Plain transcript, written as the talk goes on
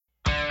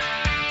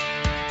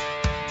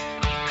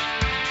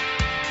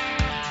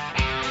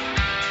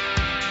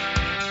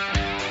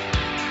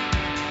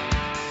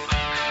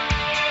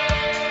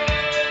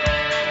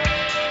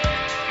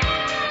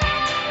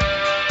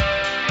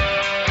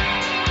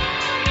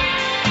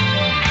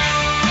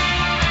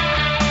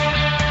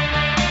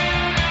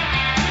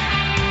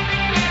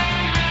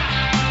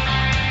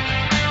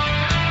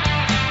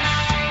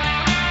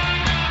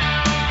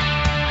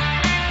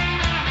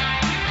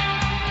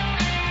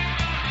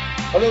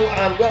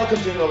and welcome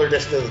to another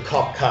edition of the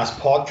Copcast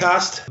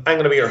podcast. I'm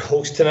going to be your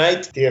host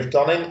tonight, Dave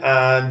Dunning,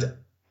 and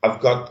I've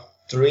got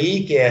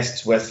three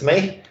guests with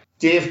me.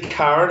 Dave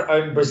Caron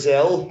out in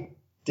Brazil.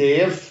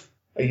 Dave,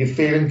 are you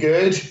feeling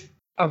good?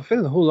 I'm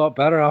feeling a whole lot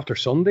better after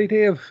Sunday,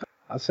 Dave.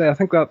 I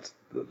think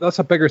that's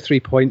a bigger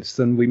 3 points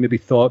than we maybe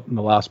thought in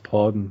the last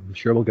pod, and I'm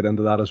sure we'll get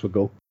into that as we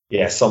go.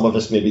 Yeah, some of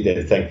us maybe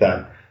did think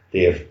that,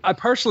 Dave.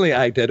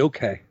 I did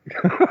okay.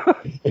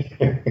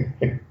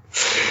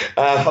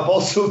 I've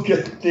also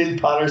got Neil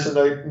Patterson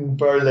out in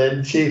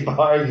Berlin. Chief,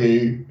 how are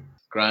you?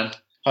 Grant.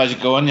 How's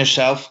it going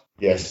yourself?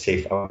 Yes,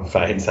 Chief, I'm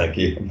fine, thank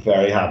you. I'm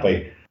very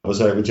happy. I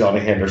was out with Johnny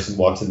Henderson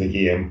watching the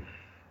game,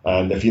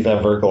 and if you've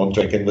ever gone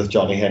drinking with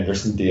Johnny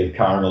Henderson, Dave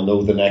Caron will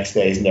know the next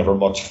day is never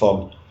much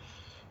fun.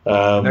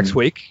 Next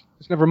week,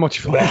 it's never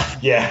much fun. Well,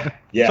 yeah.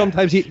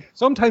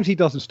 Sometimes he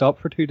doesn't stop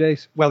for 2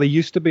 days. Well, he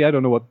used to be. I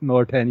don't know what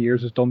another 10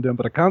 years has done to him,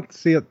 but I can't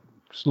see it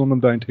slowing him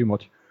down too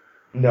much.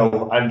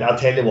 No, and I'll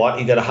tell you what,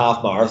 he did a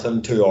half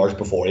marathon 2 hours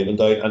before he went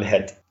out and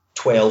hit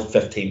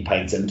 15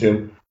 pints into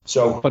him.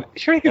 So, but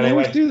sure, you can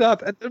always do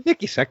that. It'll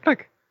make you sick,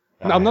 like.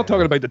 No, I'm not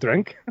talking about the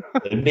drink.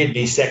 It made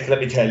me sick,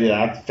 let me tell you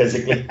that,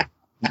 physically,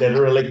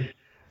 literally.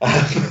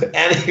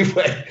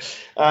 Anyway.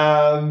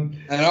 And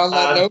on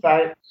that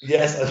note.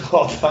 Yes, I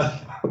thought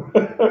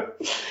that.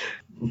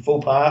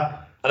 Faux pas.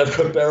 And I've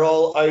got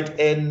Beryl out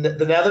in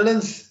the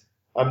Netherlands.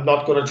 I'm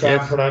not going to try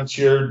and pronounce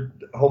your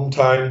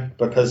hometown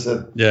because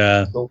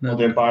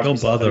don't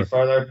bother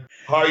further.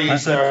 How are you,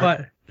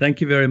 sir? Thank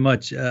you very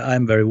much.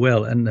 I'm very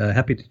well and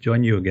happy to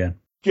join you again.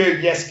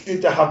 Good, yes,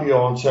 good to have you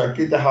on, sir.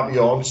 Good to have you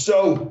on.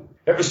 So,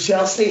 it was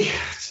Chelsea,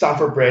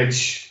 Stamford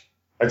Bridge,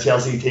 a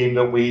Chelsea team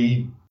that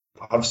we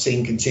have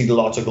seen concede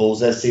lots of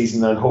goals this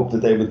season and hope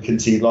that they would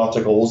concede lots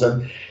of goals.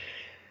 And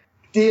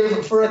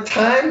Dave, for a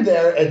time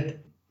there,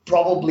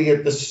 probably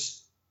at the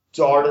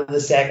start of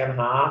the second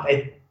half,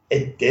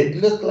 it did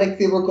look like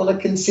they were going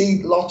to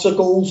concede lots of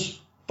goals.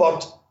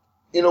 But,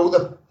 you know,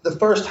 the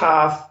first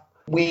half,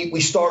 we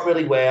start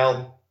really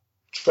well.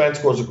 Trent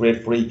scores a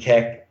great free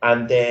kick,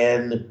 and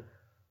then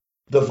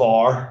the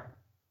VAR.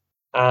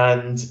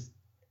 And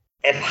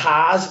it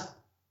has,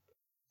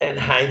 in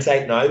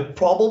hindsight now,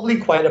 probably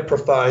quite a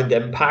profound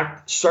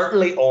impact,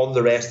 certainly on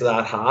the rest of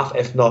that half,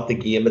 if not the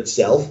game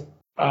itself.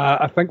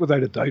 I think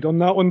without a doubt on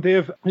that one,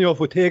 Dave. You know, if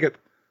we take it,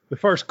 the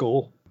first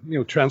goal, you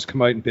know, Trent's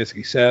come out and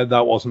basically said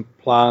that wasn't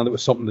planned. It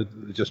was something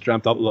that they just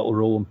dreamt up a little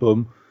roll and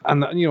boom.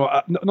 And, you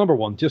know, number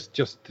one, just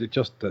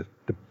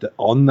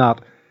on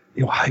that,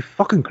 you know, how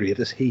fucking great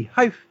is he?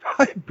 How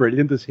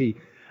brilliant is he?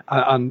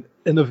 And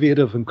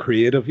innovative and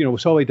creative. You know, we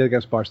saw what he did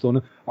against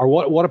Barcelona, or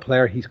what a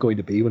player he's going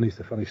to be when he's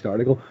the finished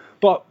article.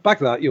 But back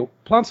to that, you know,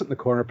 plants it in the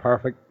corner,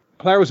 perfect.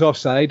 Player was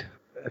offside.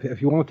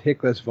 If you want to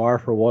take this VAR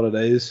for what it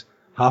is,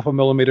 0.5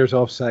 millimeters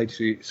offside,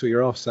 so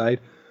you're offside.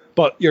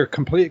 But you're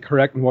completely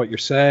correct in what you're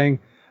saying.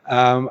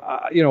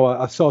 You know,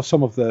 I saw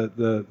some of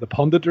the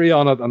punditry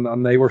on it,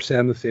 and they were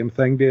saying the same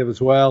thing, Dave,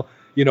 as well.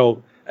 You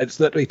know, it's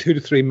literally 2 to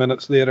 3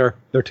 minutes later,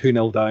 they're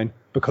 2-0 down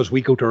because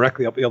we go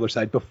directly up the other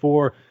side.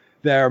 Before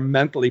they're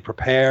mentally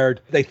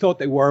prepared, they thought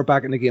they were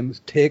back in the game, it was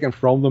taken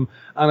from them,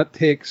 and it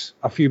takes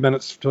a few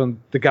minutes to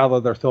gather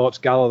their thoughts,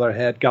 gather their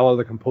head, gather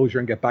their composure,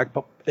 and get back.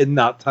 But in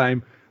that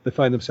time, they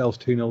find themselves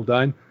 2-0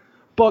 down.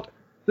 But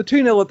the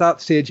 2-0 at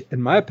that stage,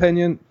 in my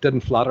opinion,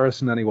 didn't flatter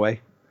us in any way.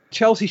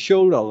 Chelsea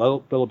showed a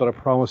little bit of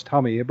promise.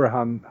 Tammy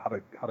Abraham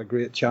had a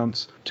great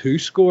chance to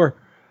score,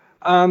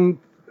 and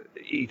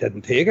he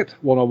didn't take it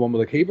 1-on-1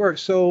 with the keeper.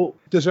 So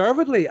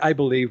deservedly, I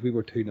believe we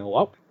were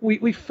 2-0 up.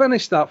 We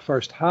finished that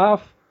first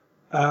half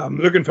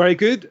looking very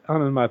good,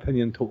 and in my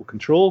opinion, total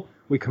control.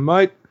 We come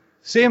out,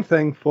 same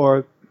thing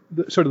for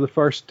the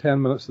first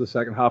 10 minutes of the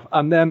second half,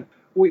 and then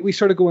we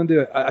sort of go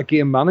into a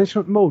game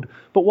management mode.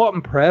 But what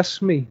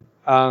impressed me,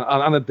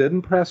 and it did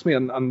impress me,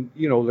 and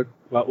you know,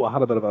 we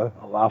had a bit of a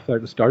laugh there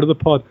at the start of the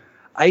pod.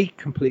 I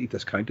completely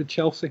discounted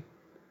Chelsea.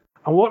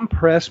 And what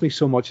impressed me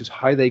so much is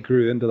how they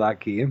grew into that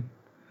game.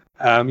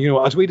 You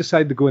know, as we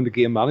decided to go into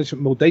game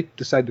management mode, they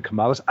decided to come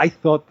at us. I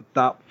thought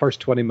that first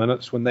 20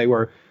 minutes when they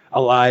were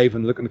alive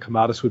and looking to come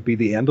at us would be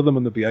the end of them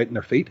and they'd be out on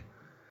their feet,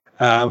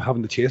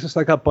 having to chase us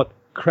like that. But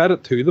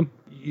credit to them.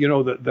 You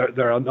know,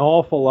 they're an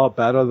awful lot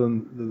better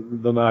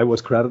than I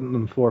was crediting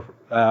them for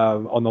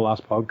on the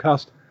last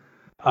podcast.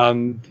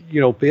 And,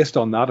 you know, based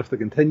on that, if they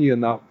continue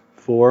in that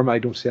form, I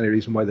don't see any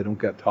reason why they don't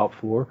get top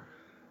four.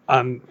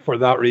 And for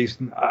that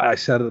reason, I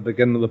said at the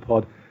beginning of the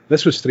pod,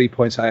 this was 3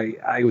 points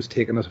I was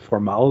taking as a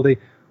formality,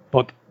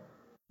 but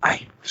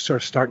I sort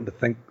of starting to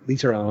think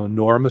these are an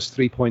enormous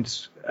 3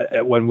 points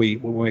when we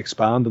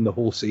expand in the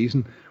whole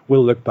season.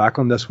 We'll look back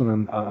on this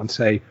one and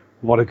say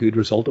what a good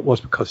result it was,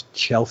 because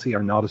Chelsea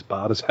are not as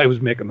bad as I was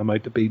making them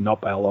out to be,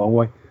 not by a long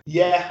way.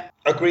 Yeah,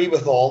 agree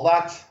with all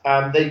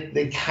that.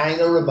 They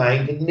kind of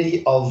reminded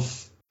me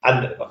of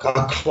a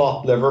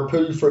Klopp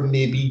Liverpool from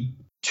maybe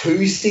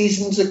 2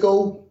 seasons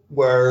ago,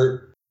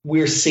 where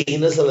we're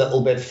seen as a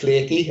little bit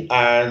flaky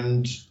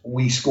and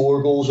we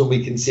score goals and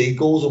we concede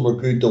goals and we're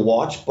good to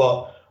watch.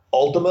 But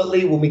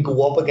ultimately, when we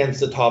go up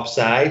against the top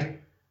side,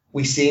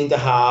 we seem to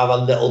have a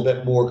little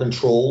bit more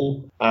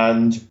control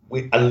and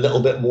a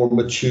little bit more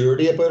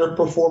maturity about our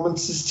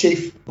performances,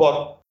 Chief.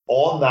 But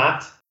on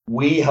that,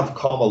 we have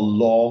come a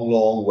long,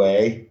 long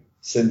way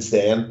since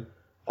then.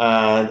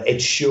 And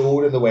it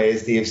showed in the way,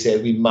 as Dave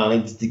said, we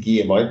managed the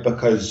game out,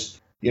 because,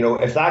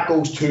 if that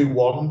goes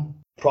 2-1,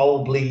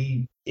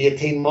 probably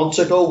 18 months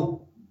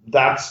ago,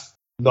 that's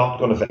not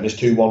going to finish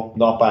 2-1,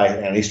 not by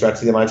any stretch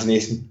of the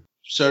imagination.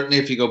 Certainly,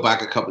 if you go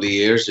back a couple of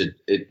years,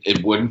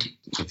 it wouldn't.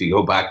 If you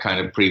go back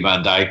kind of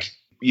pre-Van Dijk,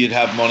 you'd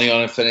have money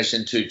on it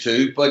finishing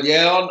 2-2. But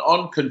yeah,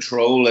 on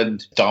control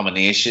and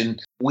domination,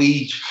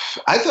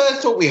 I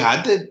thought we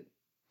had to,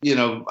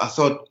 I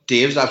thought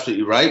Dave's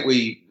absolutely right.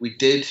 We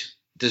did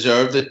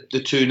deserve the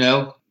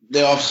 2-0.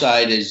 The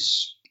offside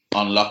is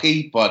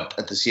unlucky, but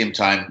at the same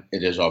time,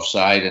 it is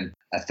offside. And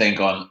I think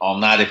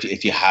on that,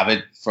 if you have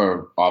it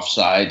for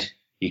offside,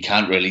 you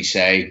can't really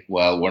say,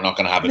 well, we're not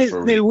going to have it for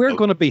a reason. We're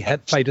going to be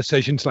hit by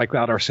decisions like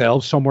that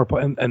ourselves somewhere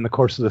in the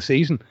course of the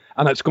season,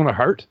 and it's going to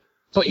hurt.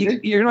 But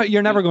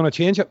you're never going to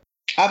change it.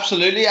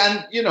 Absolutely.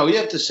 And, you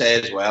have to say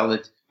as well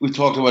that we've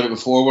talked about it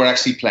before, we're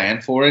actually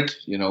playing for it,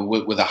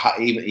 with a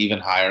even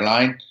higher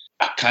line,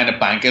 kind of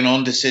banking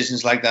on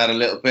decisions like that a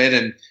little bit.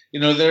 And,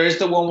 there is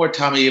the one where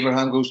Tammy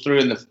Abraham goes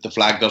through and the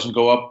flag doesn't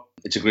go up.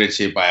 It's a great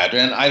save by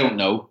Adrian. I don't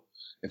know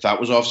if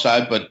that was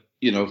offside, but,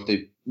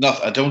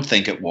 I don't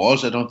think it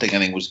was. I don't think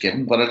anything was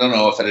given, but I don't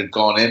know if it had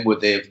gone in.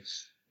 Would they have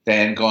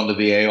then gone to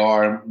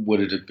VAR?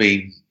 Would it have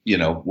been,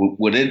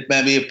 would it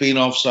maybe have been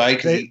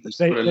offside? They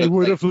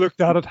would have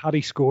looked at it had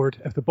he scored.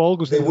 If the ball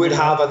goes, they would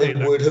have, and they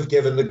would have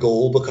given the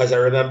goal, because I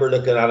remember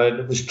looking at it.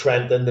 It was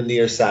Trent in the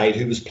near side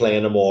who was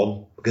playing him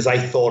on, because I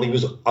thought he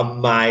was a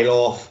mile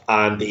off,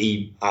 and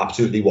he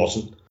absolutely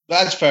wasn't.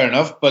 That's fair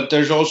enough, but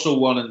there's also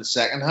one in the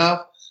second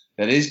half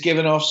that is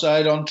given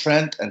offside on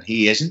Trent, and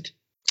he isn't.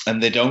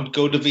 And they don't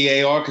go to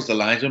VAR because the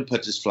linesman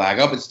puts his flag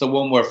up. It's the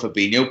one where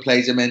Fabinho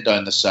plays him in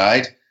down the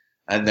side.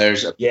 And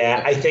there's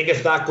I think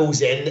if that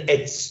goes in,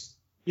 it's...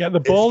 Yeah, the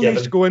ball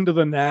needs to go into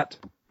the net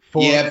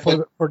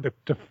to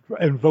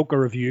invoke a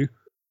review.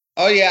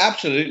 Oh, yeah,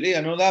 absolutely.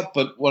 I know that.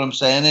 But what I'm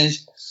saying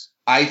is,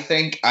 I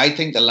think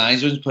the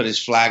linesman's put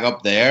his flag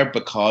up there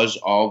because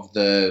of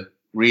the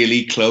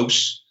really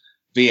close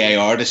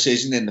VAR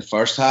decision in the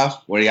first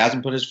half, where he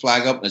hasn't put his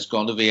flag up and it's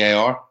gone to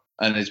VAR.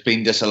 And it's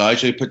been disallowed,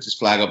 so he puts his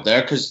flag up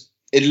there because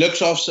it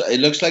looks offside.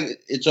 It looks like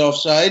it's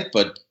offside,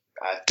 but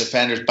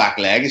defender's back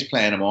leg is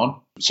playing him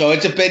on. So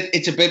it's a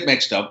bit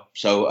mixed up.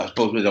 So I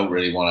suppose we don't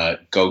really want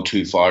to go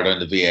too far down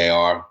the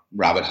VAR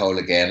rabbit hole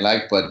again,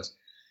 but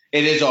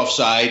it is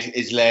offside.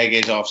 His leg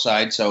is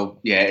offside. So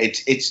yeah,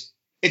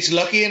 it's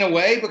lucky in a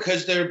way,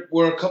 because there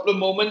were a couple of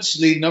moments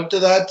leading up to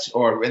that,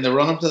 or in the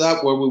run up to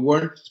that, where we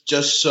weren't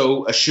just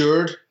so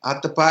assured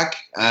at the back,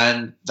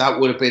 and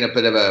that would have been a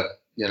bit of a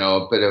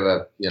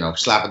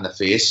slap in the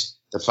face,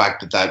 the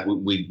fact that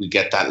we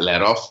get that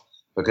let off,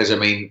 because,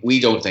 we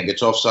don't think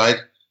it's offside.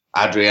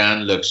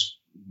 Adrian looks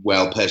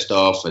well pissed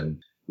off, and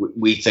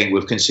we think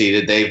we've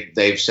conceded.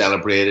 They've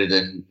celebrated,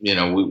 and,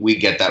 we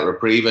get that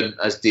reprieve. And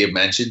as Dave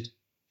mentioned,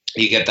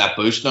 you get that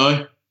boost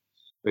now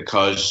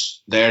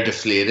because they're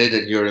deflated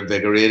and you're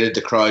invigorated.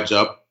 The crowd's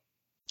up,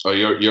 or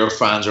your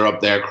fans are up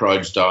there,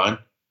 crowd's down,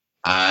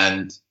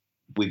 and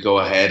we go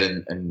ahead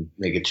and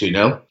make it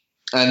 2-0.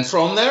 And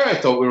from there, I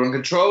thought we were in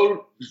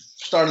control.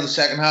 Start of the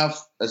second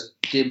half, as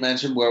Dave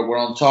mentioned, we're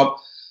on top.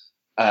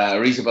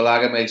 Riza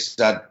Balaga makes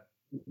that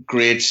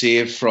great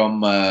save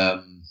from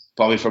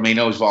Bobby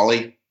Firmino's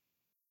volley.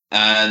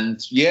 And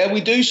yeah,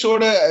 we do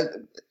sort of,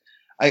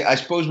 I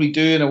suppose we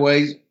do in a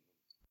way,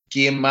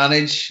 game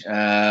manage.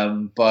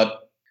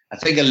 But I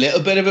think a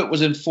little bit of it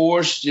was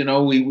enforced.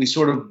 We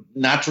sort of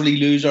naturally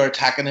lose our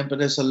attacking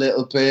impetus a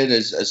little bit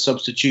as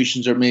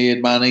substitutions are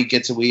made. Mane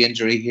gets a wee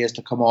injury, he has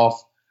to come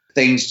off.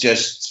 Things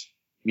just,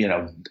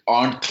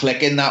 aren't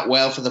clicking that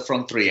well for the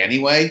front three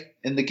anyway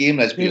in the game,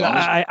 let's be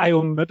honest. I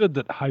omitted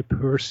that how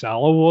poor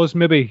Salah was.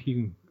 Maybe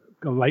you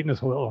can lighten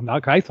us a little on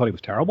that. I thought he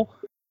was terrible.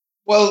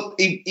 Well,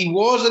 he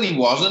was and he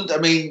wasn't.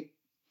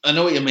 I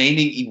know what you mean.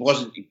 He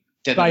wasn't. He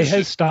by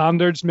his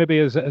standards, maybe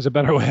is a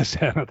better way of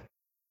saying it.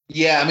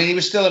 Yeah, he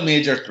was still a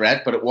major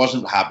threat, but it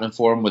wasn't happening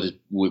for him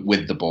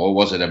with the ball,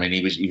 was it?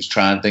 He was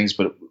trying things,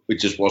 but it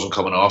just wasn't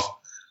coming off.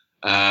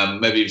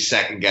 Maybe he was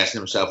second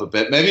guessing himself a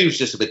bit. Maybe he was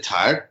just a bit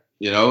tired,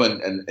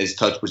 and his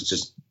touch was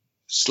just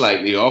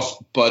slightly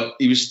off. But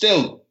he was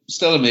still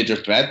a major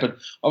threat. But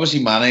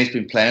obviously Mane's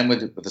been playing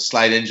with a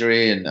slight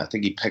injury, and I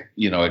think he picked,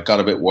 it got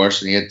a bit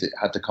worse, and he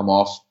had to come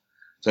off.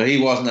 So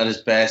he wasn't at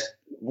his best.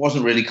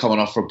 Wasn't really coming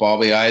off for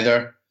Bobby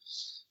either.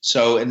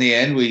 So in the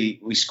end, we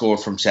score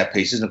from set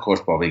pieces, and of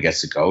course Bobby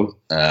gets the goal.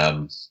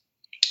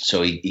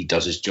 So he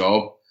does his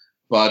job.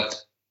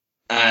 But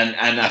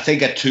and I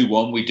think at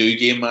 2-1 we do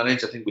game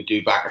manage. I think we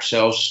do back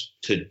ourselves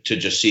to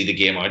just see the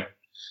game out.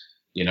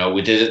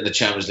 We did it in the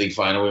Champions League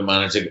final. We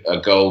managed a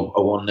goal, a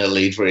 1-0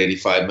 lead for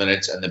 85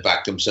 minutes, and they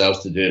backed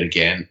themselves to do it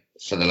again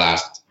for the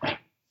last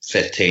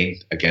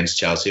 15 against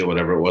Chelsea or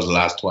whatever it was, the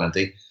last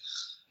 20.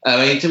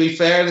 To be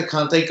fair, the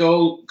Kante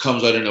goal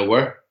comes out of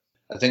nowhere.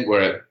 I think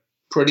we're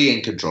pretty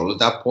in control at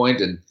that point,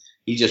 and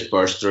he just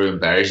bursts through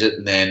and buries it.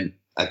 And then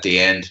at the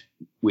end,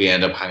 we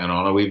end up hanging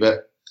on a wee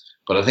bit.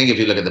 But I think if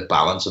you look at the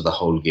balance of the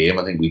whole game,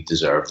 I think we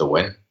deserved the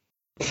win.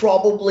 We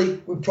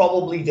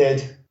probably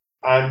did.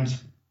 And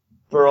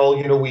for all,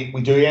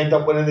 we do end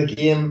up winning the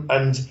game.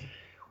 And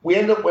we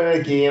end up winning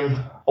a game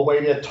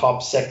away to a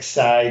top 6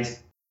 side.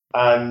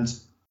 And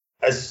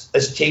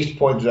as Chiefs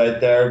pointed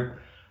out there,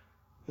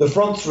 the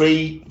front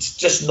three,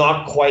 it's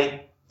not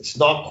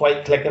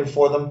quite clicking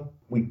for them.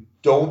 We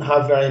don't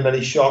have very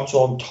many shots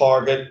on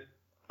target.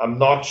 I'm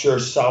not sure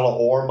Salah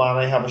or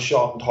Mane have a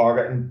shot on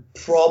target, and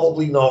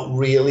probably not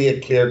really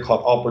a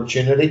clear-cut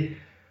opportunity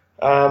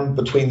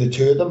between the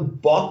two of them.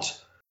 But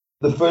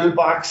the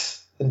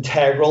fullbacks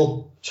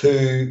integral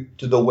to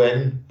the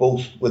win,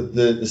 both with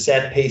the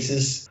set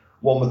pieces,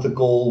 one with the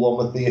goal,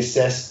 one with the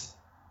assist,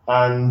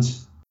 and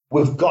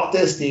we've got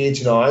to a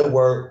stage now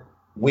where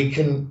we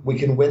can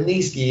win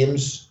these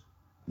games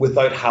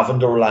without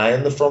having to rely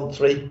on the front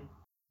three.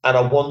 And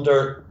I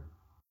wonder,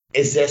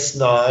 is this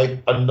now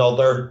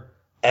another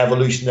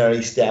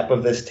evolutionary step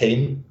of this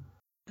team?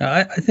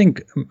 I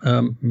think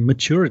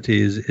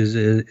maturity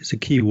is a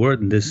key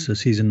word in this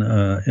season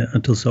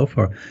until so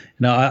far.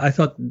 Now, I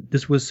thought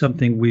this was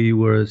something we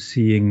were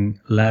seeing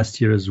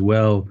last year as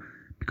well,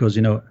 because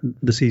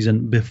the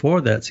season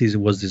before that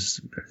season was this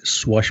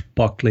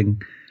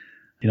swashbuckling,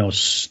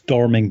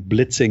 storming,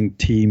 blitzing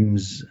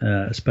teams,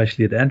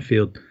 especially at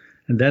Anfield,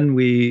 and then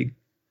we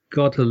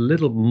got a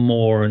little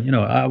more.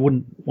 I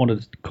wouldn't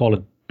want to call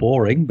it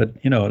boring, but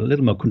a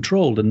little more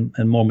controlled and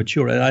more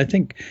mature. And I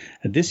think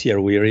this year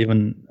we are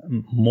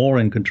even more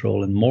in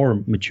control and more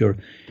mature.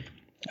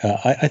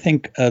 I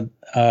think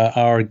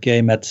our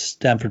game at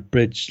Stamford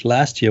Bridge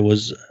last year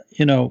was,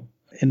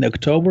 in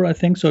October, I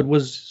think. So it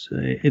was.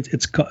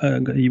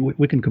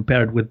 We can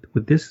compare it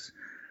with this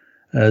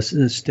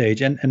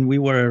stage, and we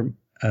were.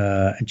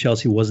 And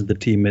Chelsea wasn't the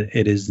team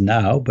it is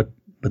now, but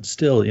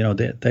still,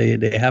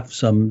 they have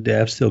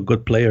still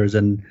good players,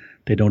 and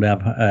they don't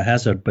have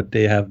Hazard, but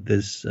they have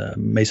this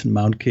Mason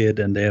Mount kid,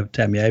 and they have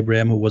Tammy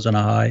Abraham, who was on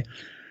a high.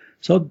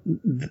 So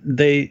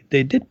they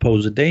did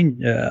pose a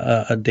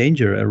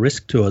danger, a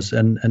risk to us,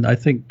 and I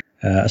think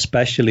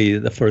especially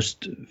the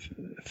first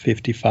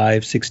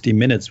 55, 60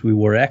 minutes we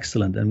were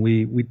excellent, and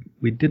we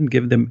didn't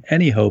give them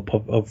any hope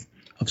of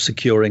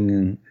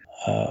securing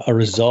a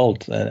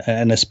result,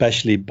 and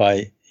especially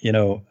by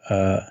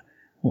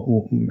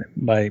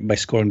by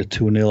scoring the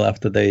 2-0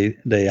 after they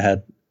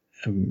had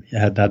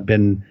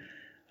been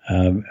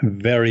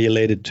very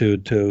elated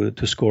to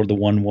score the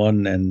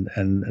 1-1,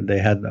 and they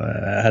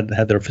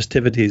had their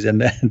festivities,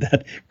 and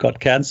that got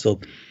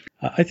cancelled.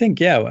 I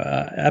think,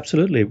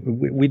 absolutely.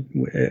 We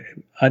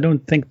I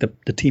don't think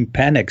the team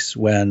panics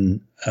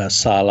when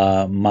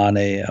Salah,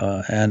 Mane,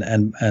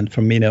 and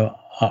Firmino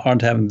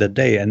aren't having the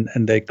day,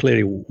 and they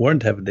clearly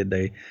weren't having the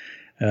day.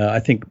 I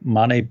think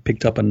Mane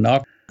picked up a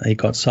knock. He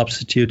got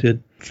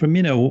substituted.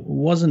 Firmino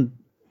wasn't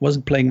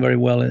playing very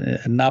well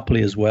at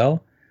Napoli as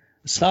well.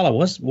 Salah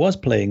was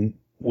playing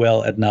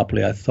well at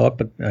Napoli, I thought,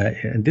 but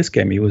in this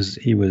game he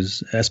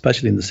was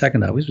especially in the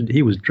second half,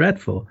 he was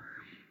dreadful.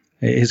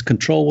 His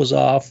control was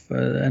off,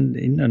 and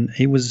he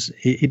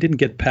didn't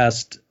get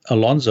past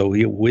Alonso.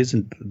 He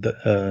isn't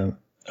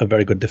a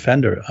very good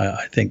defender.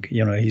 I think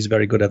he's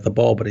very good at the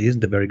ball, but he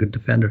isn't a very good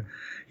defender.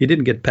 He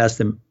didn't get past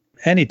him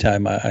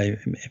anytime,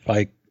 if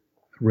I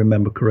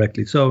remember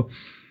correctly. So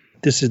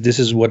this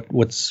is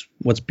what's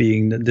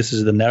being. This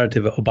is the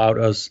narrative about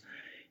us.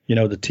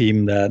 The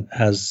team that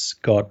has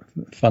got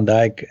Van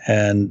Dijk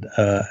and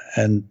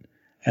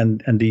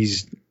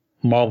these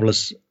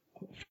marvelous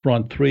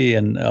front three,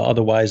 and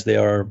otherwise they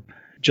are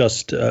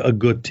just a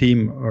good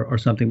team or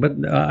something.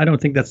 But I don't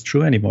think that's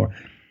true anymore.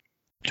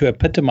 To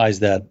epitomize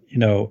that,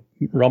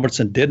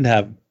 Robertson didn't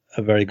have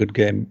a very good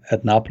game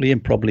at Napoli,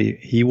 and probably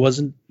he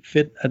wasn't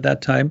fit at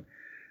that time,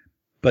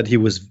 but he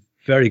was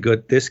very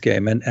good this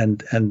game,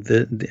 and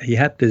he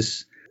had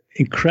this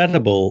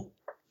incredible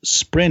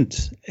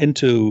sprint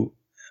into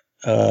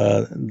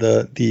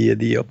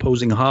the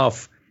opposing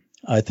half.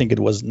 I think it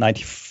was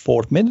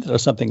 94th minute or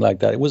something like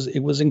that. It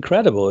was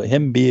incredible,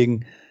 him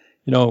being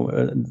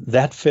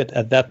that fit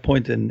at that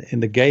point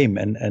in the game,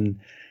 and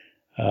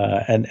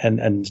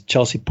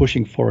Chelsea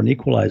pushing for an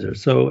equalizer.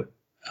 So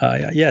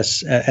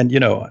yes, and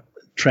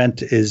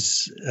Trent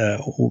is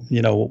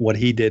what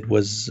he did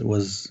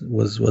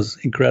was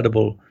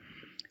incredible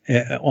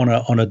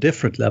on a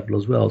different level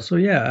as well. So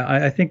yeah,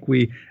 I think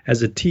we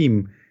as a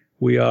team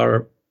we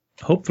are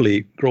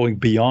hopefully growing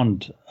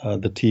beyond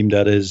the team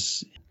that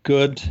is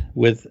good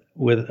with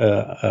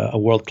a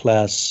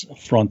world-class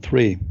front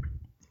three.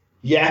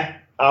 Yeah,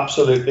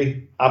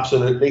 absolutely. And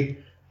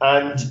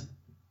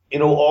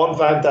on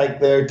Van Dijk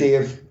there,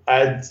 Dave,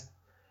 I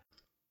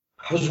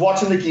was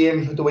watching the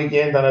game at the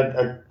weekend,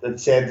 and I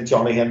said to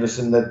Johnny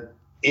Henderson that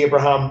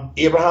Abraham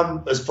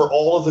is, for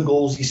all of the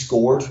goals he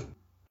scored,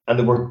 and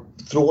they were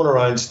throwing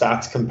around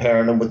stats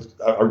comparing him with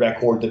a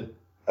record that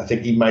I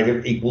think he might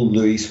have equaled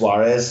Luis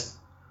Suarez.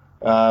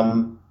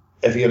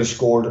 If he had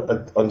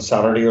scored on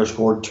Saturday or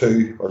scored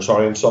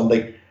on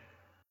Sunday.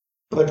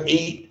 But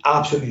he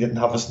absolutely didn't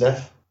have a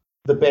sniff.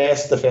 the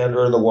best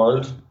defender in the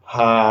world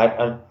had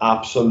an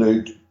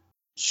absolute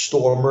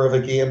stormer of a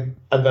game,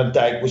 and Van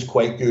Dijk was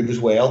quite good as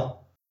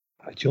well.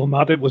 Joel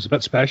Matip was a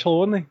bit special,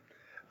 wasn't he?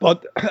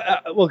 But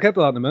we'll get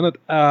to that in a minute.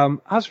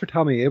 As for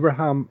Tammy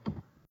Abraham,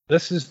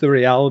 this is the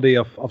reality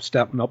of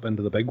stepping up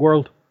into the big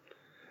world.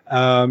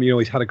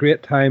 He's had a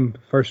great time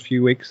first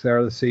few weeks there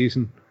of the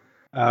season.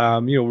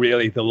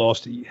 Really they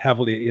lost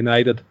heavily at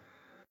United,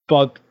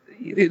 but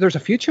there's a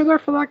future there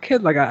for that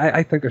kid. Like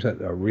I think there's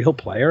a real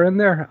player in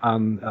there,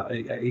 and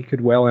he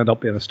could well end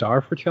up being a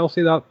star for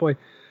Chelsea, that boy.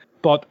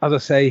 But as I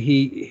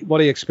say,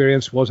 what he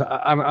experienced was,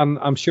 and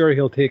I'm sure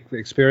he'll take the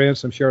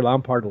experience. I'm sure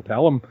Lampard will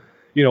tell him,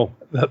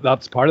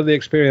 that's part of the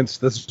experience.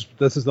 This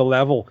is the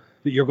level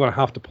that you're going to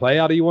have to play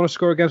at. You want to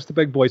score against the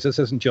big boys. This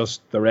isn't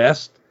just the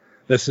rest.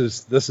 This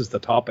is the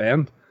top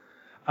end.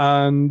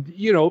 And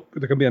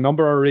there can be a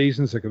number of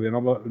reasons. There can be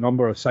a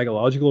number of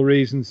psychological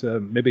reasons.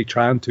 Maybe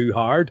trying too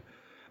hard,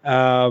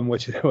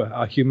 which is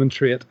a human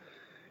trait.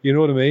 You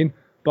know what I mean?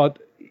 But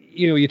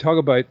you talk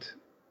about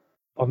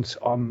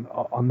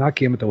on that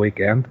game at the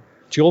weekend,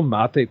 Joel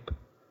Matip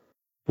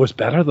was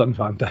better than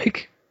Van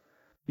Dijk.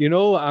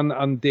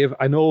 And Dave,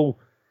 I know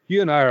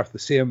you and I are of the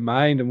same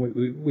mind, and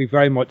we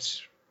very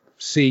much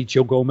see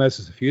Joe Gomez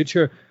as the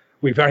future.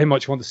 We very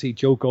much want to see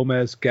Joe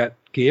Gomez get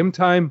game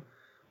time.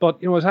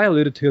 But, as I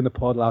alluded to in the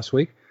pod last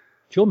week,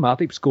 Joel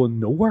Matip's going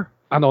nowhere,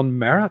 and on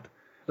merit.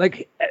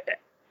 Like,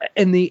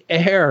 in the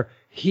air,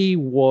 he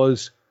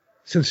was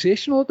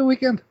sensational at the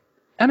weekend.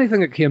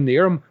 Anything that came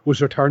near him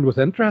was returned with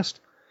interest.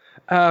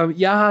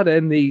 Had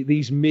in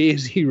these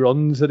mazy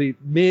runs,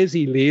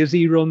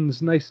 lazy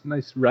runs,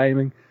 nice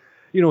rhyming.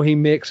 He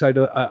makes out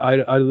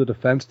of the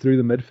defence through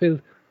the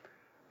midfield.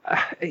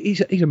 He's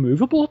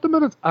immovable at the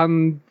minute,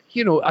 and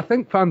I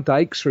think Van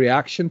Dijk's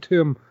reaction to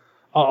him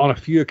on a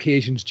few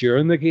occasions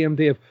during the game,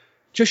 Dave,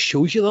 just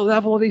shows you the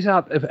level that he's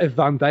at. If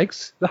Van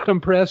Dijk's that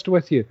impressed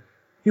with you,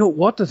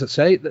 what does it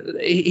say?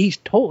 He's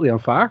totally on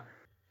fire.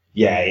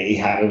 Yeah, he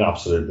had an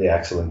absolutely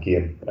excellent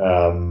game,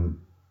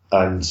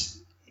 and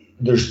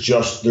there's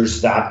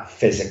that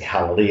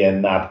physicality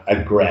and that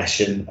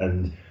aggression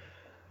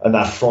and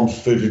that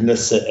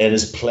front-footedness in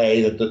his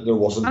play that there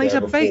wasn't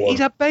there before. He's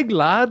a big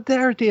lad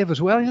there, Dave,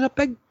 as well. He's a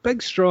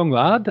big, strong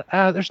lad.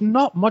 There's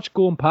not much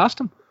going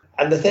past him.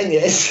 And the thing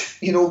is,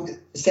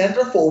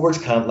 centre forwards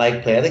can't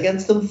like playing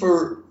against him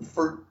for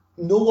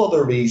no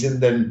other reason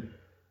than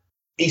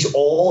he's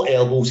all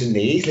elbows and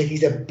knees. Like,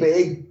 he's a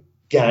big,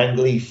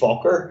 gangly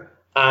fucker.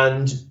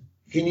 And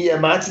can you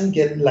imagine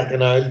getting like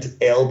an old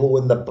elbow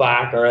in the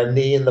back or a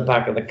knee in the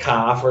back of the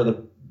calf or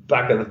the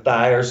back of the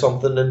thigh or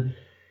something, and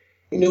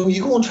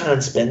you go and try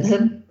and spin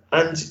him,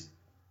 and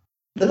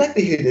the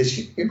likelihood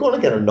is you're going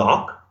to get a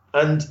knock,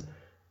 and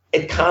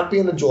it can't be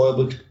an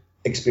enjoyable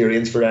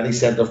experience for any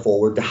centre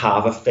forward to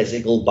have a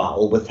physical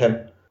battle with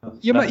him.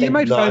 You might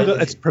find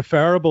that it's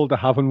preferable to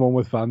having one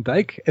with Van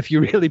Dijk if you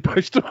really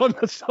pushed on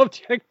the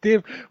subject,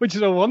 Dave, which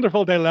is a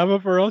wonderful dilemma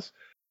for us.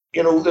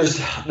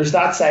 There's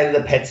that side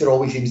of the pitch that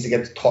always seems to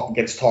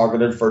gets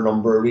targeted for a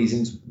number of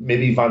reasons.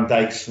 Maybe Van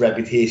Dijk's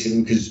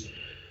reputation,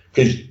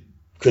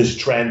 because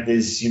Trent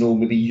is,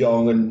 maybe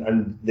young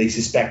and they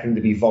suspect him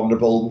to be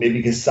vulnerable. Maybe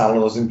because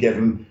Salah doesn't give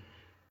him,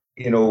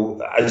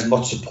 as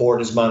much support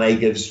as Mane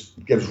gives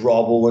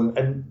Robbo.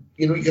 And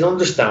you can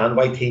understand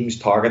why teams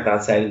target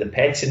that side of the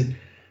pitch. And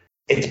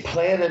it's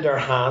playing in their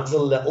hands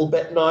a little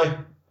bit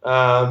now,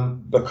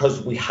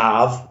 because we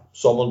have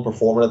someone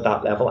performing at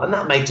that level. And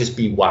that might just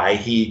be why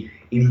he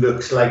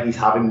looks like he's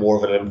having more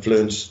of an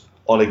influence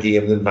on a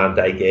game than Van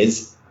Dijk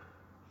is.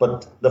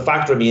 But the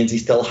fact remains he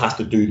still has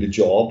to do the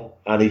job,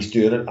 and he's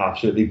doing it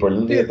absolutely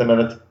brilliantly at the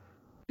minute.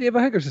 Yeah, but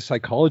I think there's a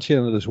psychology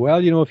in it as well.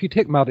 If you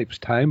take Matip's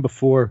time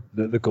before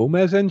the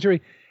Gomez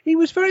injury, he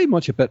was very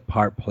much a bit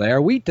part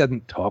player. We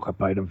didn't talk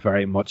about him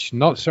very much,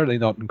 certainly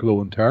not in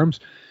glowing terms.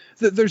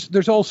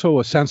 There's also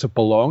a sense of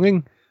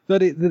belonging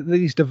that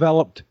he's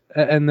developed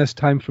in this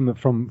time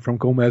from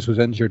Gomez was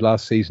injured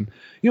last season.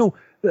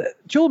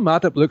 Joel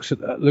Matip looks at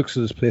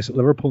his place at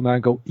Liverpool now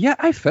and go, yeah,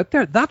 I fit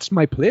there. That's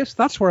my place.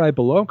 That's where I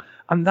belong.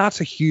 And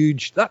that's a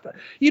huge,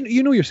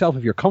 you know yourself.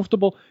 If you're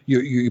comfortable,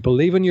 you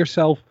believe in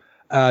yourself,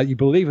 you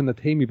believe in the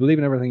team, you believe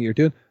in everything you're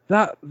doing,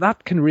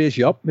 that can raise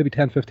you up maybe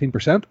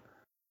 10-15%.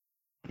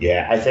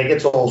 Yeah, I think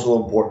it's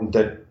also important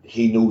that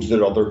he knows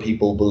that other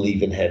people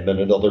believe in him and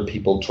that other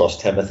people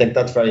trust him. I think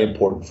that's very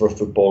important for a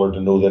footballer to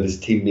know that his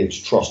teammates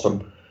trust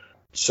him.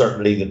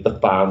 Certainly that the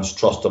fans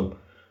trust him.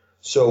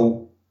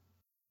 So,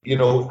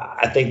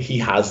 I think he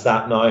has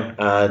that now,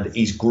 and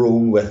he's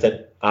grown with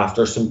it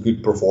after some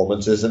good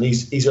performances, and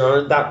he's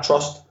earned that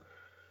trust.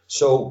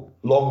 So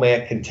long may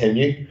it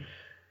continue.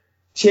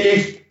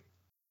 Chief,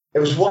 it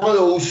was one of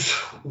those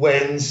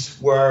wins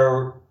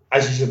where,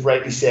 as you have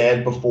rightly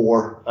said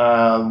before,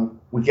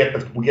 we get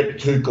the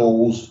 2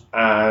 goals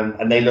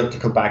and they look to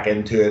come back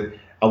into it,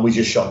 and we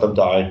just shut them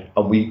down,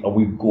 and we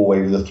go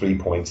away with the 3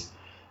 points.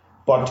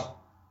 But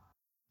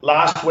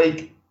last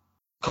week,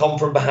 come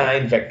from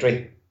behind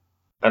victory.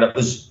 And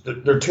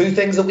there are 2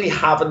 things that we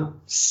haven't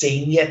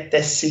seen yet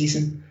this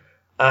season.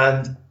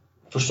 And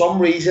for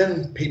some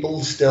reason,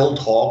 people still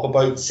talk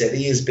about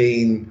City as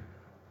being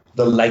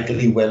the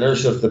likely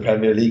winners of the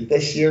Premier League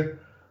this year.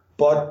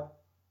 But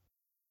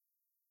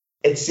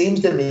it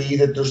seems to me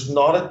that there's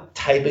not a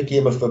type of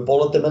game of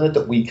football at the minute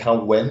that we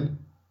can't win.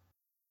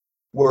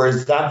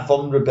 Whereas that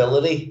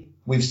vulnerability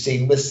we've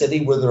seen with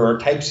City, where there are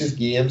types of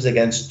games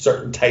against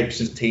certain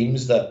types of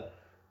teams that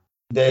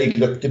they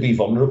look to be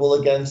vulnerable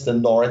against,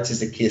 and Norwich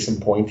is a case in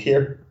point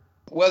here.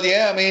 Well,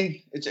 yeah, I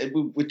mean,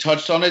 we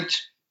touched on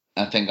it,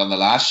 I think, on the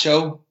last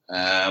show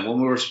when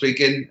we were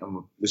speaking,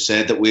 and we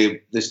said that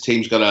this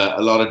team's got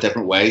a lot of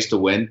different ways to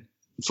win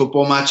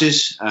football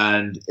matches,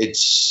 and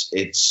it's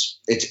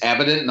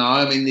evident now.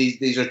 I mean,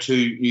 these are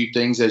two new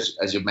things,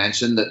 as you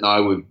mentioned, that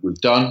now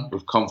we've done.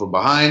 We've come from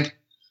behind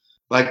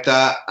like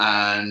that,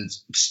 and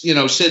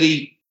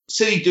City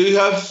do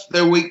have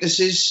their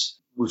weaknesses.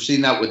 We've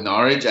seen that with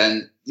Norwich,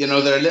 and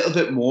they're a little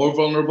bit more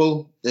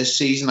vulnerable this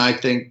season, I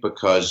think,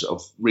 because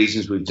of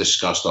reasons we've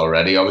discussed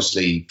already.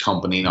 Obviously,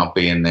 Kompany not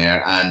being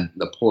there, and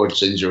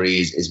Laporte's injury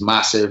is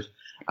massive.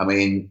 I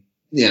mean,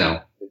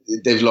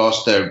 they've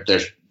lost their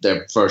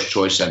first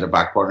choice centre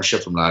back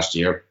partnership from last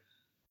year,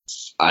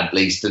 at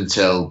least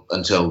until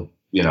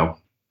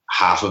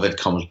half of it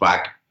comes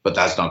back. But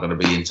that's not going to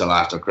be until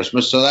after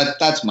Christmas, so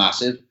that's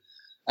massive.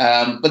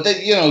 But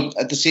then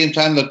at the same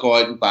time, they'll go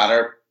out and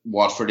batter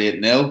Watford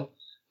 8-0.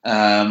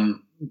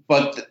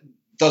 But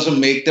doesn't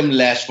make them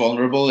less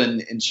vulnerable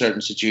in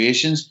certain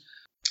situations.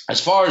 As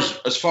far as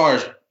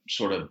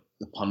sort of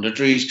the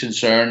punditry is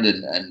concerned,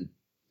 and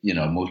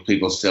most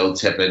people still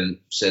tipping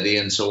City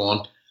and so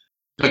on,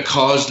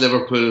 because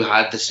Liverpool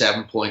had the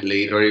 7-point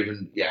lead, or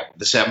even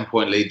the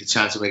 7-point lead, the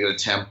chance of making a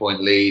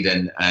 10-point lead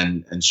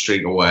and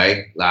streak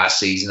away last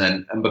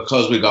season, and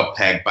because we got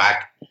pegged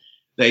back,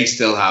 they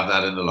still have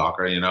that in the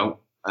locker,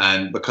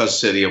 and because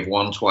City have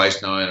won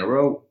twice now in a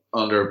row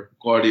under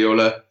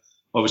Guardiola.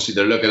 Obviously,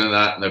 they're looking at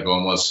that and they're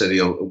going, well,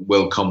 City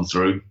will come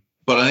through.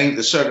 But I think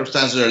the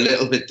circumstances are a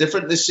little bit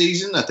different this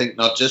season. I think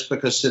not just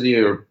because City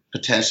are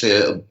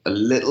potentially a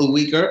little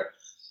weaker,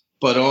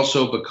 but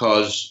also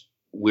because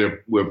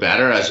we're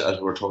better, as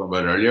we were talking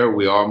about earlier.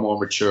 We are more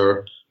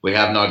mature. We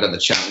have now got the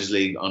Champions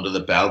League under the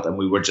belt, and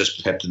we were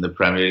just pipped in the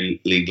Premier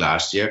League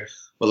last year.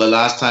 Well, the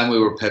last time we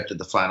were pipped at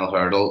the final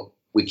hurdle,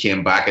 we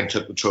came back and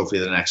took the trophy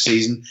the next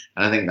season.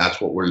 And I think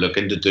that's what we're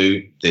looking to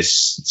do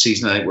this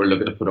season. I think we're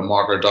looking to put a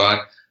marker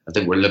down. I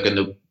think we're looking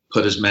to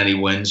put as many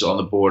wins on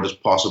the board as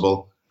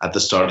possible at the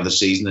start of the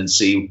season and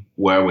see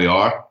where we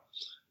are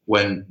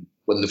when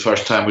the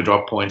first time we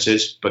drop points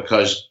is,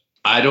 because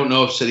I don't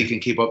know if City can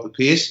keep up the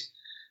pace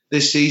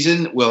this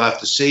season. We'll have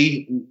to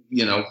see.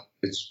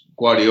 It's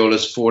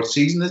Guardiola's fourth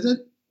season, isn't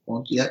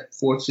it?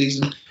 Fourth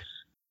season.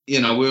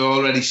 We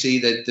already see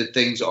that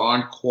things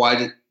aren't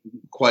quite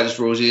as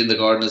rosy in the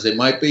garden as they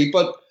might be,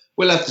 but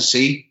we'll have to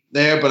see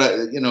there.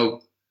 But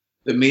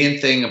the main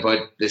thing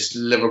about this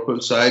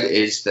Liverpool side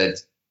is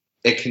that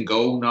it can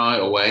go now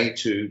away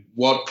to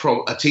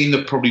a team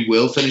that probably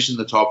will finish in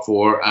the top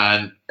four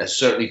and has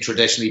certainly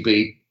traditionally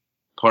be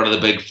part of the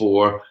big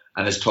four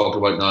and is talked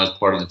about now as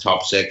part of the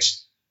top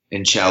six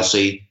in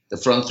Chelsea. The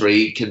front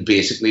three can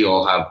basically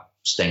all have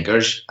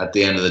stinkers at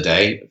the end of the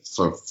day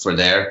for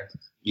their,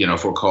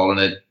 if we're calling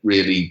it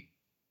really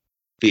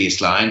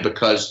baseline,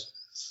 because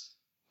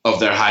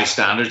of their high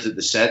standards that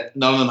they set.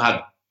 None of them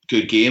had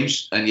good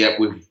games, and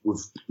yet we've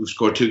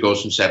scored 2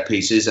 goals from set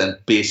pieces and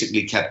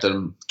basically kept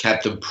them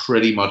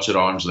pretty much at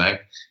arm's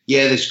length.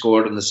 Yeah, they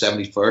scored in the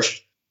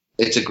 71st.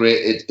 It's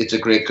a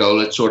great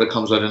goal. It sort of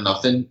comes out of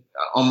nothing.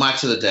 On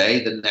Match of the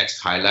Day, the next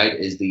highlight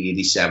is the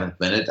 87th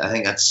minute. I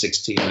think that's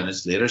 16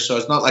 minutes later, so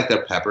it's not like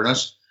they're peppering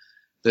us.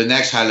 The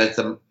next highlight,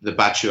 the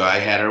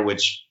Batshuayi header,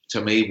 which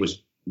to me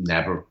was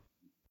never.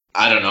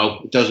 I don't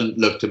know. It doesn't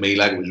look to me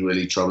like it was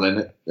really troubling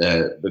it.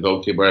 The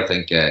goalkeeper, I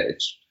think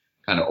it's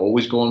kind of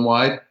always going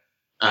wide.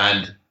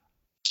 And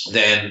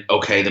then,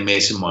 the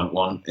Mason Mount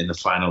one in the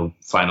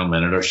final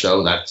minute or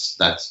so.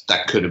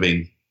 That could have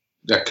been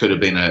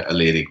a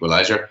late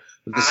equaliser.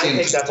 I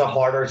think that's a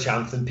harder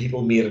chance than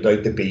people made it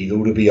out to be,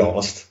 though. To be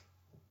honest,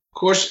 of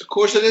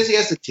course it is. He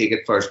has to take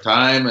it first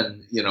time,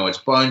 and it's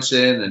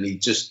bouncing, and he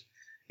just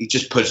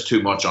puts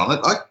too much on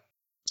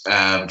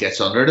it.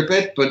 Gets under it a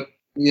bit, but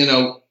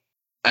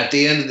at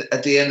the end of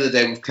the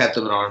day, we've kept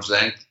him at arm's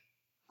length,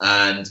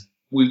 and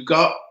we've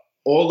got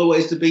all the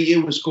ways to beat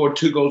you. We scored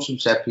 2 goals from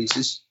set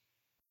pieces.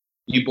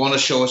 You want to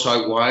show us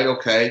out wide?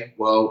 Okay,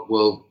 well,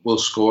 we'll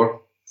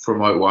score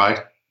from out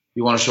wide.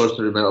 You want to show us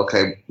through the middle?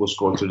 Okay, we'll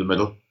score through the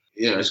middle.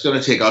 It's going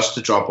to take us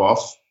to drop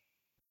off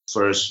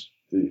for us,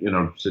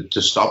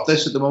 to stop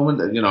this at the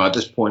moment. At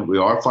this point, we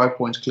are 5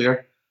 points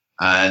clear,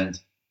 and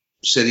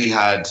City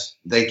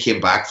they came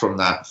back from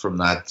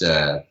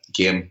that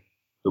game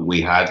that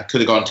we had.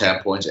 Could have gone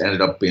 10 points,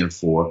 ended up being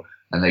 4,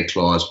 and they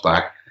claw us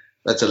back.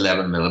 That's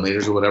 11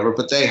 millimeters or whatever.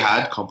 But they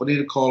had Kompany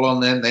to call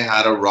on then. They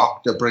had a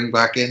rock to bring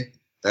back in,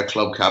 their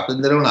club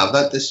captain. They don't have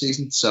that this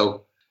season.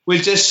 So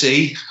we'll just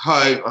see how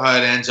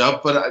it ends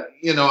up. But,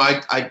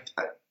 I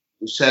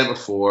said it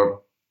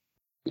before,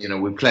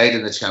 we played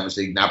in the Champions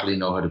League. Napoli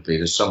know how to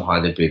beat us.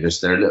 Somehow they beat us.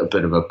 They're a little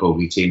bit of a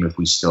bogey team if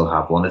we still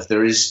have one. If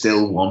there is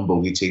still one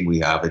bogey team we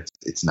have,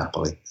 it's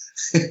Napoli.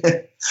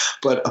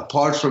 But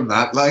apart from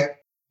that, like,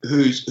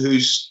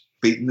 who's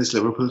beating this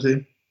Liverpool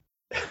team?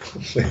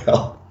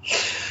 Well,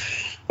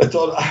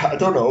 I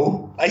don't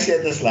know. I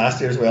said this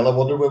last year as well. I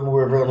wondered when we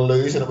were going to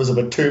lose, and it was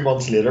about 2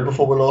 months later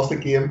before we lost the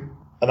game,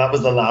 and that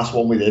was the last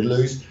one we did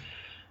lose.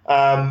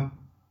 And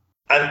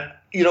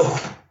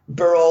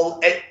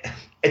Burrell,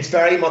 it's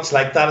very much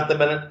like that at the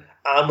minute,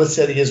 and with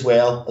City as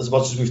well. As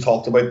much as we've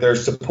talked about their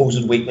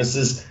supposed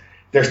weaknesses,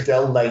 they're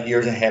still light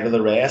years ahead of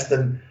the rest,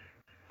 and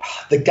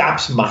the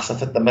gap's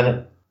massive at the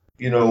minute.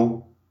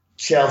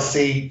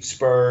 Chelsea,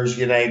 Spurs,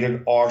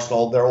 United,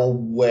 Arsenal, they're all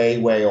way,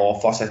 way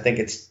off us. I think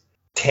it's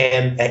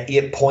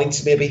 8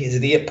 points maybe. Is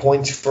it 8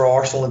 points for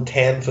Arsenal and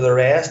 10 for the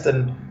rest?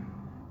 And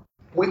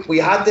we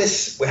had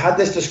this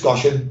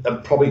discussion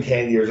probably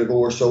 10 years ago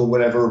or so,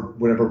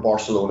 whenever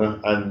Barcelona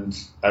and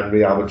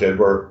Real Madrid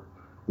were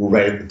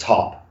right at the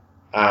top,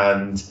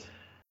 and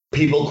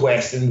people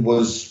questioned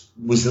was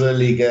La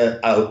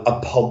Liga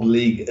a pub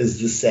league, as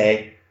they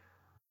say,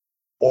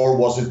 or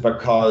was it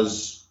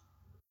because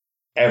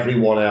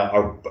everyone else,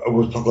 or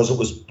it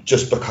was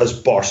just because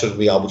Barca and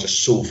Real were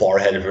just so far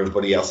ahead of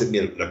everybody else, it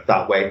made it look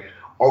that way?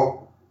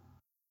 Or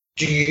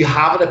do you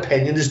have an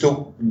opinion as to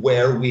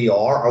where we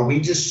are? Are we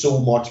just so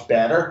much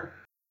better,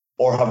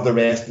 or have the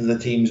rest of the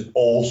teams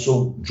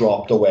also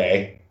dropped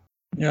away?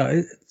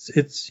 Yeah,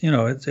 it's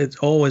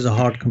always a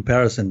hard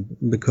comparison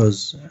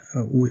because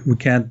we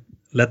can't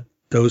let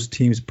those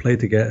teams play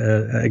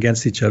together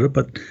against each other.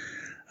 But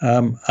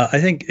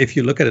I think if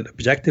you look at it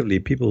objectively,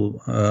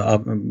 players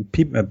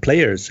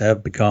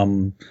have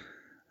become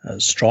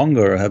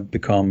stronger, have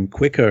become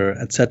quicker,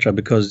 etc.,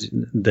 because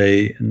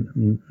they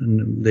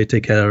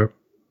take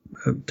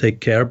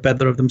care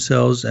better of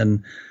themselves,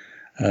 and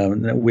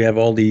we have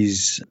all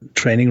these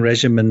training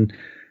regimen,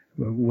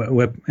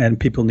 and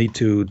people need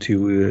to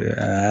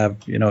have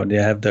they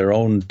have their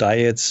own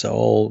diets,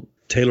 all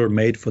tailor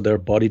made for their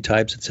body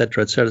types,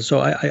 etc., etc. So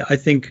I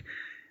think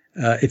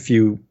if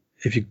you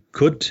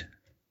could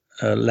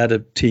let a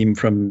team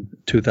from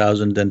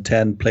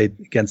 2010 play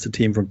against a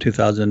team from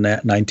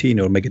 2019,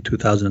 or make it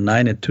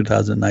 2009 and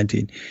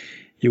 2019,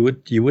 you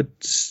would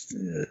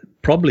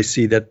probably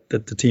see that the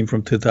team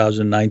from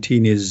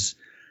 2019 is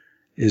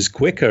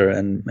quicker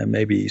and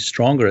maybe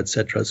stronger,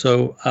 etc.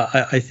 So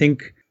I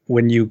think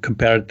when you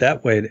compare it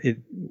that way,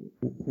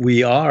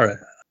 we are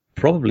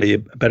probably a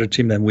better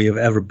team than we have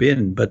ever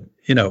been. But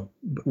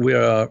we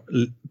are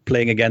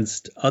playing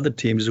against other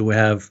teams who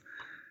have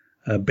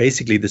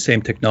basically the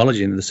same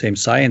technology and the same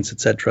science,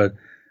 etc.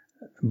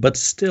 But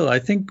still, I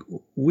think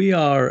we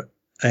are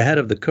ahead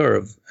of the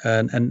curve.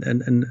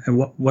 And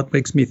what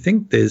makes me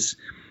think this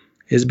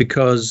is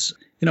because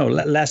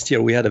last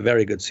year we had a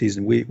very good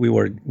season. We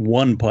were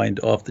 1 point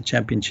off the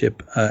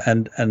championship,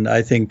 and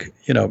I think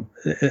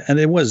and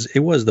it was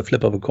the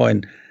flip of a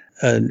coin.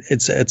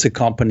 It's a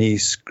company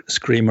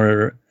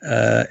screamer.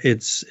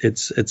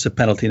 It's a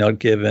penalty not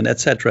given,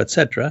 etc.,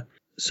 etc.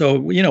 So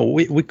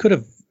we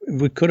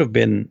could have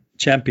been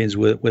champions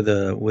with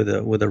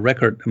a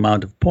record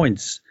amount of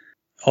points.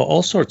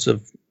 All sorts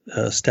of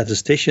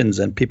statisticians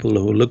and people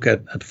who look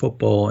at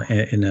football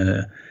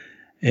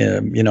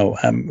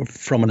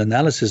from an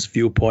analysis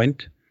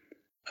viewpoint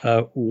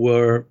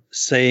were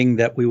saying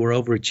that we were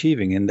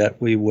overachieving and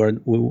that we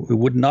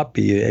would not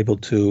be able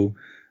to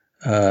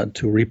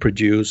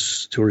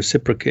reproduce, to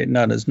reciprocate.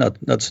 No,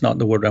 that's not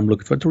the word I'm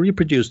looking for. To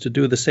reproduce, to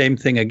do the same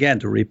thing again,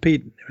 to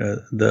repeat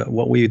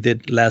what we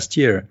did last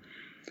year.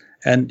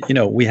 And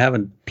we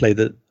haven't played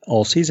it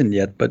all season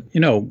yet, but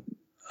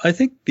I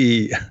think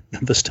the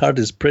start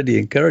is pretty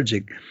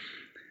encouraging.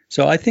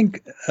 So I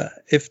think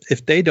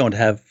if they don't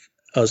have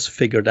us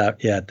figured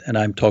out yet, and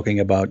I'm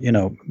talking about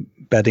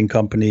betting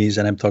companies,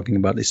 and I'm talking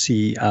about the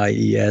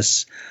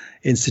CIES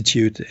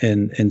Institute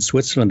in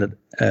Switzerland,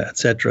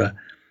 etc.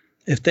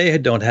 If they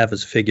don't have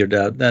us figured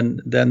out,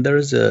 then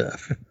there's a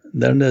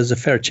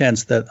fair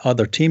chance that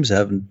other teams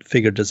haven't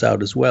figured this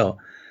out as well.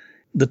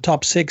 The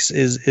top six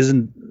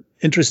isn't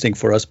interesting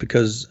for us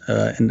because,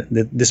 and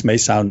this may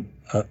sound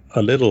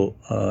a little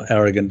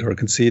arrogant or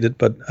conceited,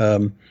 but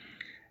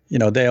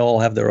they all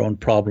have their own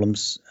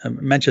problems.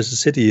 Manchester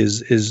City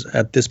is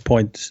at this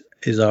point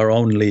is our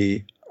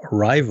only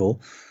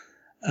rival,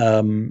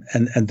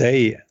 and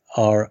they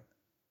are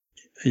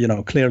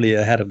clearly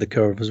ahead of the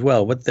curve as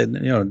well.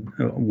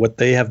 What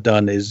they have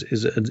done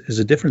is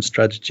a different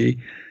strategy.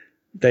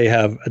 They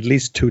have at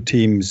least two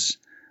teams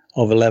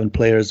of 11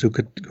 players who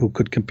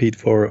could compete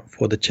for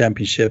the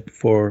championship,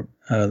 for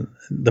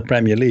the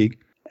Premier League.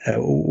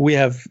 We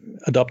have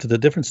adopted a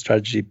different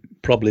strategy,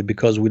 probably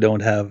because we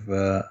don't have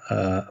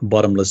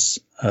bottomless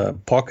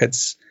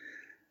pockets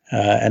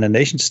and a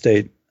nation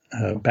state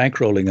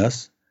bankrolling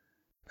us.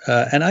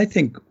 And I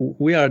think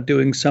we are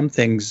doing some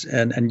things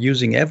and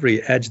using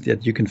every edge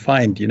that you can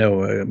find,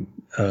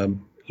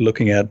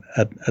 looking at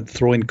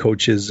throwing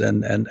coaches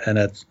and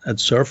at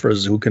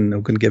surfers who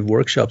can give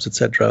workshops,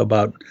 etc.,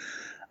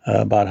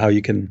 about how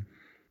you can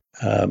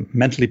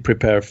mentally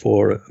prepare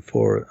for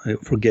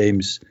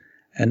games,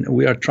 and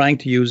we are trying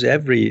to use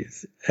every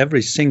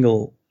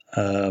single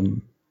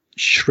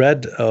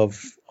shred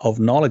of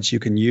knowledge you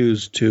can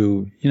use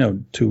to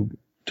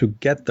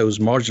get those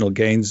marginal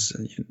gains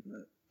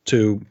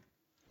to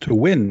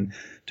win,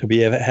 to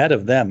be ahead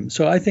of them.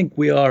 So I think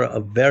we are a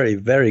very,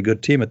 very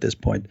good team at this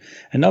point,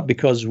 and not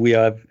because we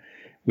have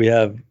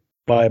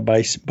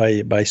by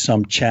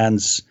some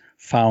chance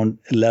found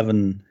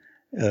 11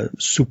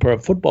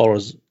 superb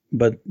footballers,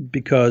 but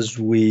because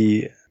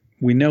we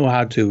know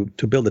how to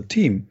build a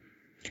team.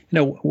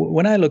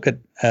 When I look at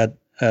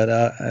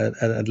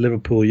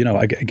Liverpool,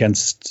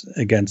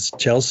 against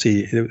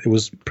Chelsea, it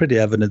was pretty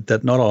evident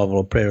that not all of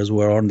our players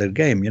were on their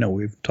game.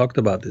 We've talked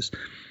about this,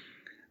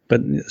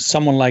 but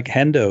someone like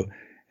Hendo,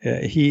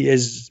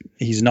 he's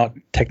not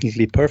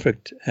technically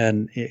perfect,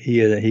 and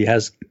he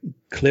has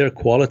clear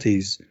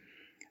qualities,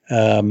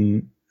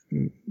 and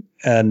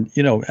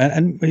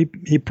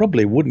he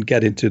probably wouldn't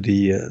get into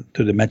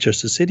the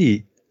Manchester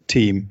City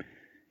team.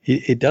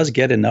 He does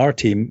get in our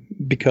team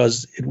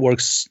because it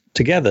works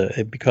together,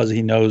 because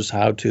he knows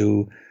how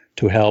to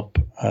help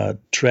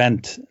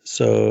Trent,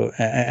 so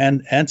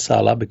and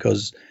Salah,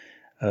 because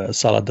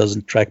Salah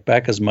doesn't track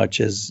back as much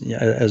as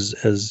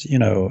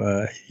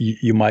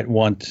you might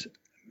want,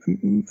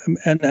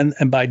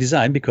 and by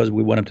design, because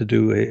we want him to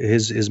do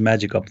his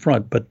magic up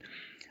front. But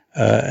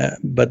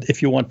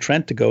if you want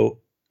Trent to go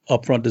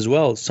up front as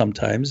well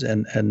sometimes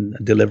and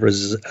deliver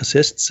his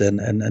assists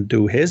and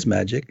do his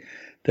magic,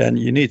 then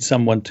you need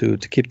someone to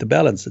keep the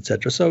balance,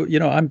 etc. So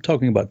I'm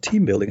talking about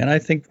team building, and I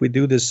think we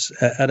do this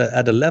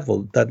at a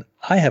level that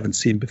I haven't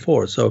seen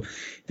before. So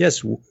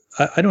yes,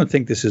 I don't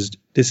think this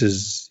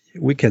is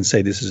we can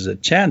say this is a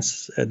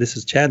chance.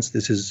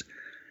 This is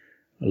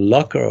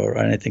luck or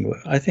anything.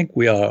 I think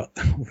we are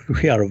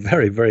a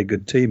very, very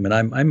good team, and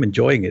I'm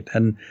enjoying it.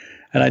 And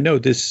I know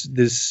this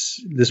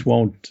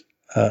won't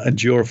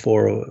endure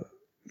for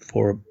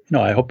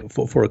I hope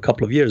for a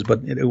couple of years, but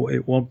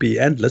it won't be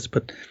endless.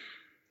 But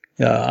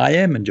I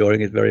am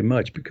enjoying it very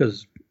much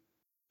because,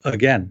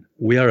 again,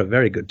 we are a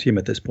very good team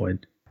at this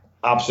point.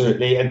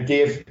 Absolutely. And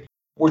Dave,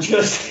 we're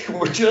just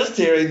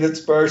hearing that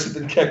Spurs have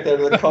been kicked out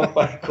of the cup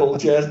by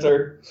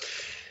Colchester.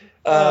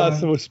 That's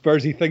the most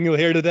Spursy thing you'll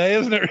hear today,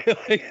 isn't it?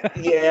 Really?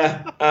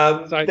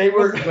 Yeah. Sorry, they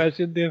were. What's the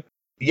question, Dave?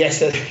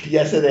 Yes,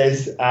 it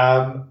is.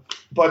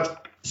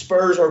 But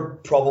Spurs are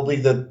probably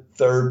the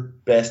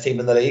third best team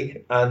in the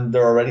league, and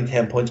they're already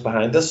 10 points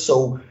behind us.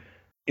 So,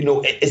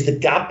 is the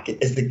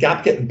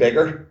gap getting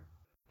bigger?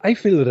 I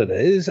feel that it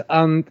is.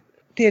 And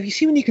Dave, you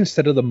see, when you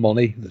consider the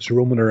money that's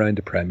roaming around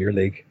the Premier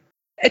League,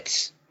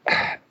 it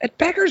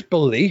beggars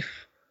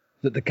belief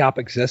that the gap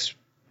exists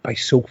by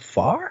so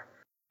far.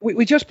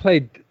 We just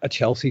played a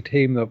Chelsea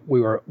team that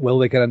will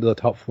they get into the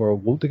top four or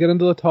won't they get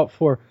into the top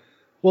four?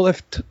 Well,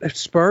 if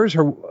Spurs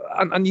are,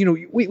 and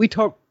we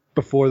talked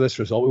before this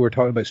result, we were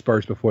talking about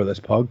Spurs before this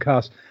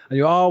podcast, and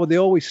they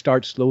always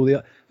start slowly.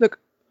 Look,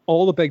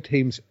 all the big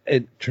teams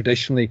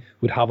traditionally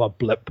would have a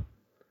blip,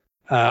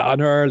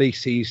 an early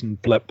season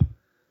blip.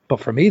 But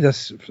for me,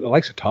 the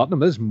likes of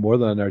Tottenham is more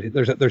than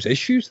there's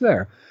issues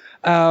there.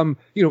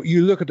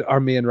 You look at our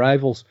main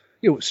rivals.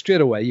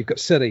 Straight away you've got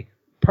City,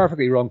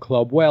 perfectly run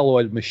club,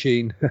 well-oiled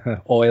machine,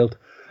 oiled.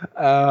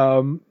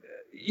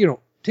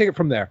 Take it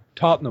from there.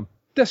 Tottenham,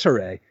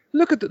 disarray.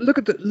 Look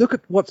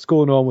at what's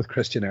going on with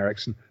Christian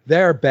Eriksen,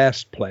 their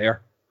best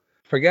player.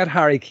 Forget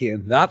Harry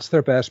Kane, that's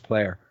their best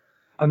player,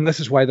 and this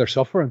is why they're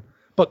suffering.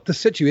 But the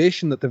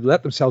situation that they've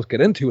let themselves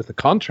get into with the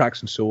contracts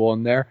and so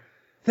on,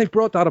 they've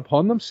brought that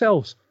upon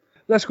themselves.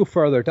 Let's go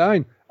further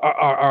down.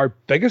 Our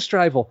biggest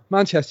rival,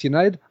 Manchester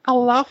United, a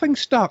laughing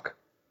stock.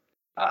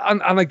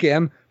 And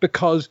again,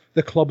 because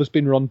the club has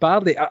been run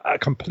badly, a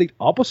complete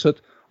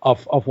opposite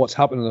of what's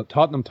happening at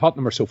Tottenham.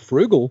 Tottenham are so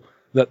frugal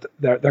that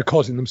they're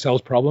causing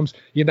themselves problems.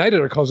 United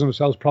are causing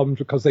themselves problems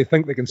because they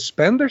think they can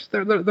spend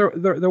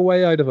their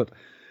way out of it.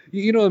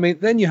 You know what I mean?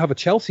 Then you have a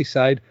Chelsea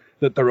side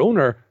that their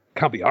owner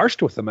can't be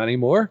arsed with them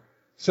anymore.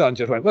 So I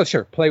just went, well,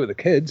 sure, play with the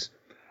kids.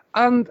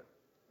 And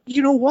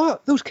you know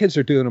what? Those kids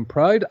are doing them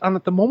proud. And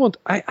at the moment,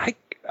 I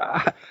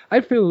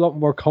feel a lot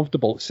more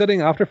comfortable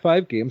sitting after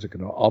 5 games. It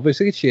can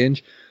obviously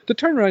change, to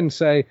turn around and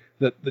say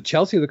that the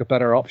Chelsea look a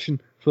better option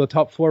for the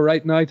top 4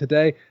 right now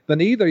today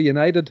than either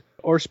United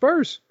or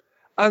Spurs.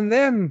 And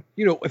then,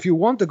 if you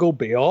want to go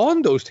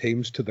beyond those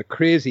teams to the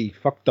crazy,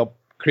 fucked up,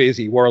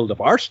 crazy world of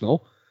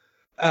Arsenal,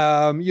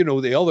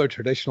 the other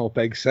traditional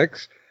big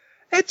 6,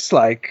 it's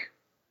like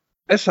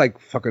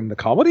fucking the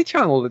Comedy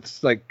Channel.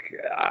 It's like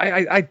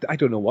I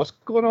don't know what's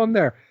going on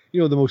there.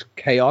 The most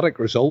chaotic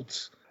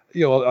results.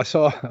 I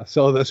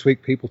saw this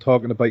week people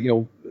talking about,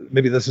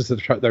 maybe this is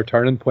their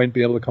turning point,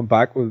 being able to come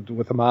back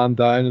with a man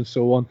down and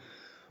so on.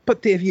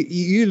 But Dave,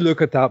 you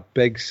look at that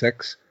big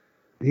 6,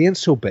 he ain't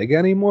so big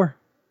anymore.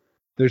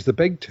 There's the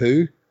big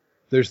 2,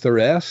 there's the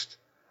rest,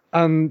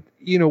 and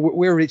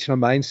we're reaching a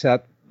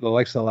mindset, the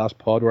likes of the last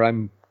pod, where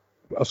I'm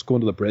us going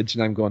to the bridge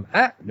and I'm going,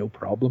 no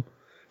problem.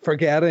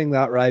 Forgetting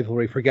that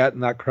rivalry, forgetting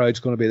that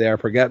crowd's going to be there,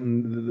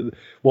 forgetting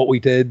what we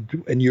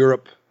did in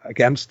Europe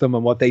against them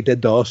and what they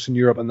did to us in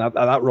Europe, and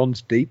that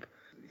runs deep.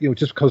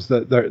 Just because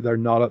they're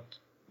not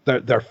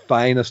at their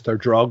finest, their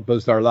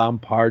Drogbas, their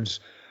Lampards,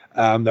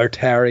 their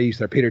Terrys,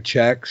 their Peter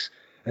Cechs.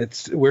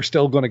 We're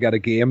still going to get a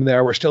game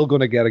there. We're still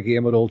going to get a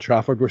game at Old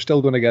Trafford. We're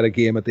still going to get a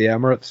game at the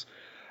Emirates.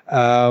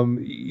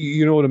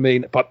 You know what I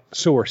mean? But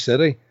so are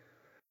City.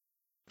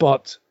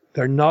 But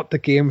they're not the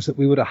games that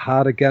we would have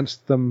had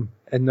against them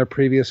in their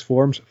previous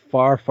forms.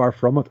 Far, far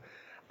from it.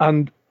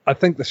 And I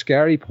think the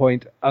scary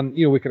point, and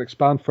we can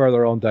expand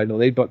further on down the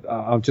lead, but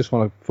I just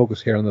want to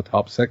focus here on the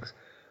top six.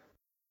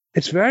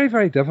 It's very,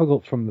 very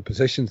difficult from the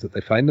positions that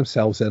they find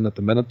themselves in at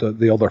the minute,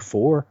 the other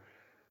four,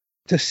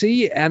 to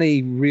see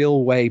any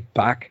real way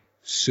back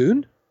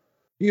soon.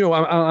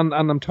 And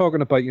I'm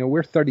talking about,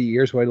 we're 30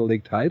 years away to the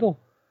league title.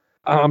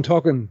 I'm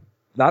talking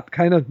that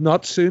kind of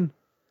not soon.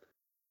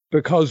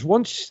 Because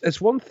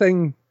it's one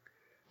thing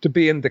to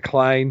be in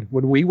decline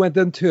when we went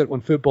into it,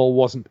 when football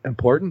wasn't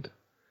important.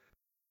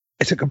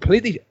 It's a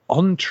completely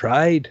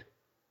untried,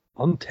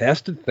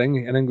 untested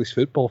thing in English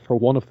football for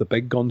one of the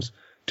big guns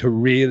to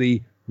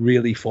really,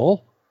 really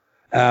fall.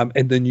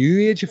 In the new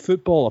age of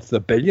football, of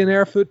the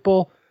billionaire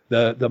football,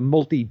 the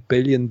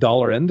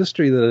multi-billion-dollar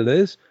industry that it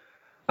is.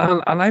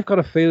 And I've got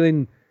a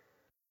feeling,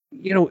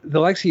 the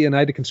likes of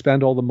United can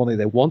spend all the money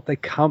they want. They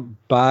can't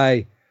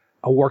buy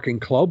a working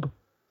club.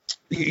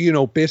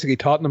 Basically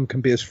Tottenham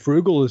can be as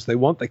frugal as they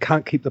want. They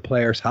can't keep the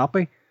players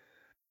happy.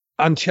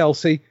 And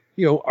Chelsea,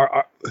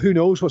 who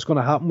knows what's going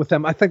to happen with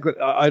them. I think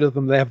that out of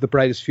them, they have the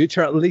brightest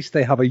future. At least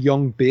they have a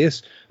young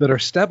base that are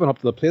stepping up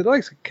to the plate.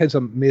 Like kids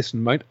like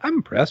Mason Mount, I'm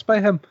impressed by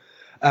him.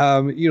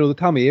 The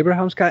Tammy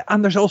Abrahams guy.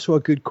 And there's also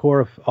a good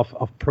core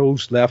of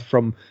pros left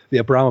from the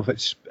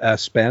Abramovich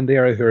spend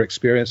era who are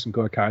experienced and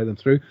going to carry them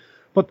through.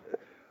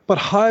 But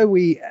how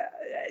we,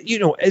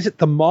 is it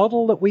the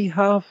model that we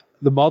have?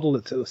 The model,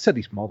 the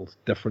City's model is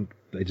different.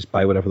 They just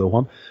buy whatever they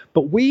want.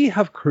 But we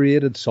have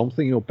created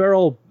something. Bear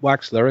all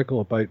wax lyrical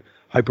about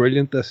how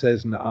brilliant this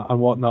is and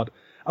whatnot.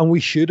 And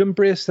we should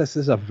embrace this.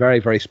 This is a very,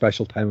 very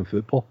special time in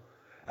football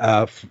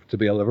to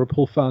be a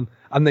Liverpool fan.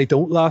 And they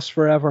don't last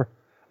forever.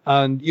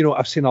 And,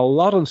 I've seen a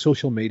lot on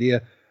social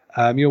media.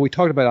 We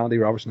talked about Andy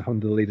Robertson having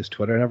to delete his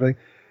Twitter and everything.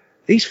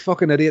 These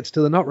fucking idiots,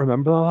 do they not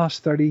remember the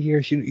last 30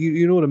 years?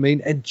 You know what I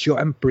mean?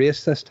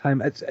 Embrace this time.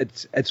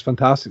 It's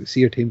fantastic to see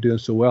your team doing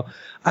so well.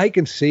 I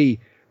can see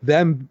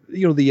them,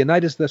 the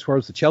Uniteds of this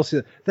world, the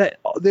Chelsea,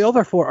 the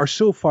other four are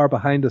so far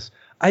behind us.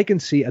 I can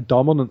see a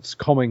dominance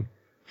coming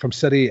from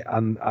City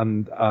and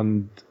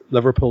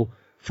Liverpool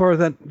for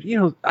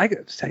I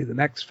could say the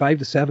next 5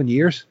 to 7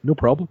 years, no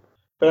problem.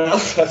 Well,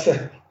 that's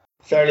a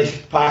fairly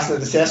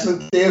passionate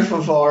assessment, Dave,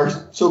 of our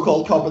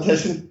so-called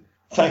competition.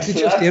 Thanks for that.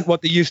 They just ain't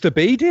what they used to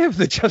be, Dave.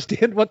 They just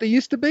ain't what they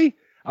used to be.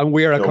 And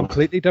we're a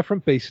completely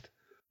different beast.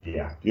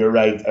 Yeah, you're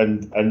right.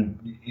 And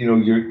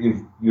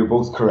you're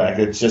both correct.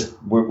 It's just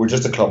we're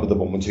just a club at the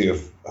moment who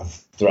have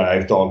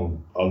thrived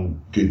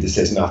on good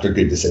decision after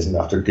good decision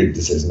after good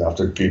decision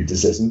after good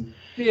decision.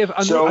 Dave,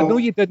 I know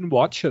you didn't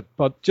watch it,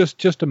 but just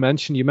to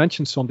mention, you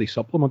mentioned Sunday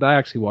Supplement. I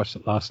actually watched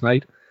it last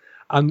night.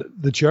 And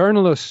the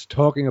journalists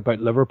talking about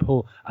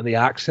Liverpool and the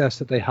access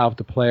that they have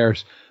to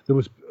players, who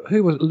was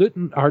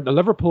Luton or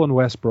Liverpool and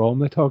West Brom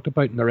they talked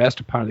about, and the rest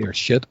apparently are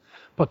shit.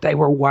 But they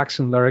were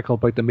waxing lyrical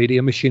about the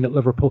media machine at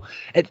Liverpool.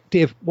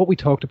 Dave, what we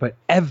talked about,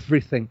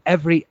 everything,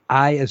 every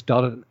I is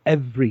dotted and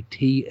every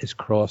T is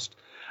crossed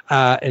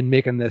in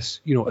making this,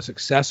 as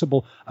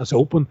accessible, as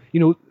open.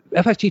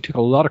 FSG took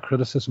a lot of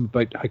criticism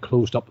about how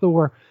closed up they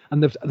were,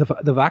 and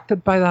they've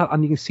acted by that,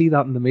 and you can see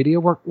that in the media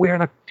work.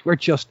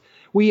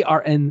 We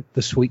are in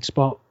the sweet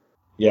spot.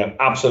 Yeah,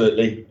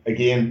 absolutely.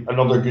 Again,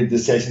 another good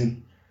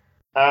decision.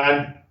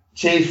 And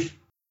Chief,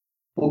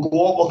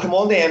 we'll come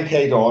on to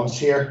MK Dons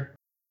here.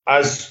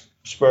 As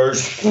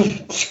Spurs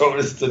showed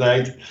us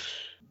tonight,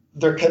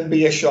 there can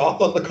be a shock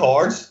on the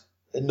cards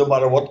no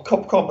matter what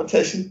cup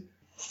competition.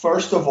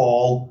 First of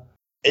all,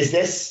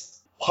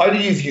 how do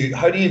you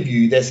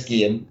view this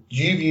game? Do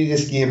you view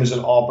this game as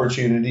an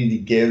opportunity to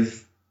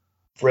give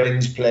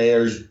fringe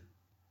players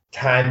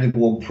time to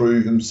go and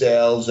prove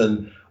themselves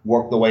and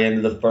work their way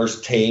into the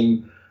first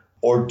team?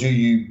 Or do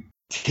you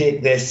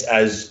take this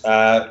as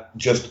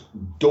just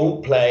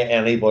don't play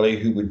anybody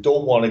who we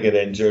don't want to get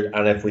injured,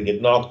 and if we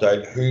get knocked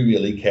out, who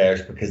really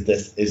cares, because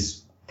this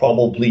is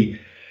probably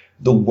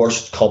the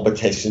worst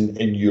competition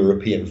in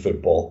European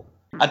football?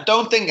 I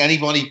don't think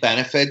anybody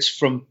benefits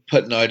from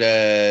putting out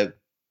a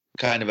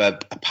kind of a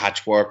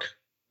patchwork,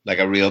 like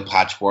a real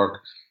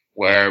patchwork,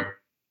 where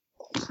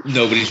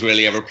nobody's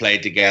really ever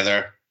played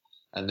together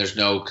and there's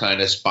no kind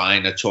of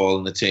spine at all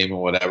in the team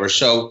or whatever.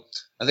 So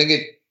I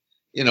think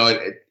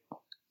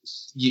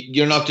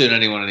you're not doing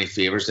anyone any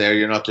favours there.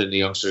 You're not doing the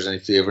youngsters any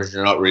favours.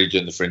 You're not really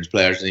doing the fringe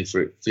players any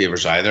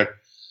favours either.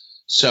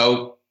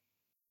 So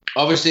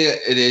obviously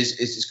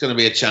it's going to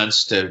be a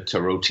chance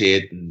to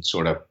rotate and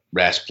sort of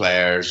rest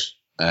players,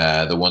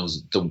 and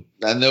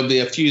there'll be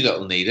a few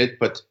that'll need it.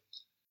 But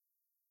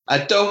I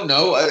don't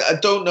know. I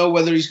don't know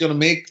whether he's going to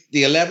make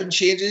the 11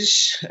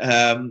 changes,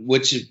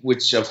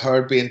 which I've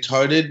heard being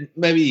touted.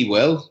 Maybe he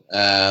will.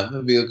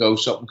 Maybe he'll go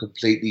something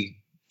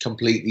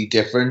completely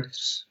different.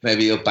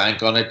 Maybe he'll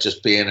bank on it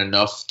just being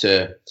enough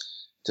to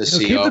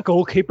see. Keep the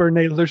goalkeeper,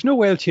 Neil. There's no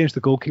way he'll change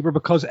the goalkeeper,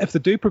 because if they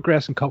do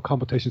progress in cup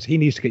competitions, he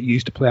needs to get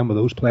used to playing with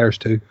those players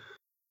too.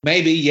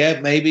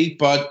 Maybe,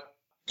 but.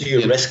 Do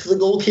you risk the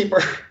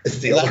goalkeeper? Is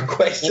the other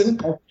question.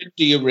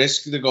 Do you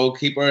risk the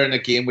goalkeeper in a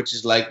game which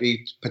is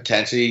likely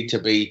potentially to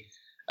be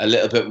a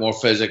little bit more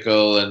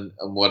physical and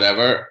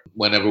whatever,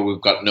 whenever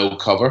we've got no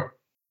cover?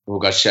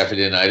 We've got Sheffield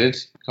United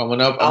coming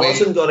up.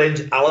 Alisson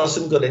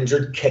got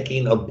injured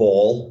kicking a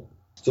ball.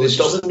 So it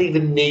doesn't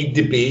even need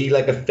to be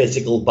like a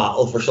physical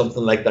battle for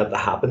something like that to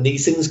happen.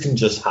 These things can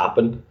just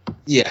happen.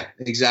 Yeah,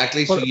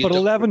 exactly. But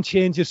 11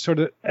 changes sort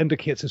of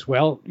indicates as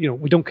well,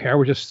 we don't care.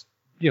 We're just...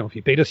 if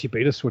you beat us, you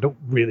beat us. We don't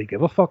really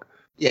give a fuck.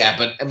 Yeah,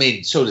 but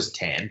so does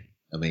 10.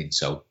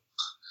 So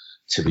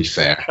to be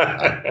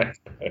fair.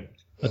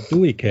 But do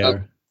we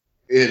care?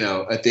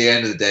 At the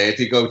end of the day, if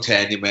you go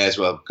 10, you may as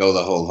well go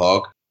the whole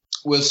hog.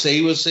 We'll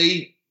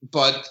see.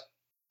 But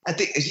I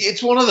think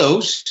it's one of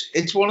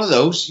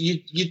those.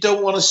 You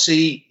don't want to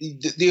see.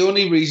 The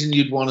only reason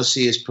you'd want to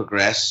see us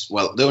progress,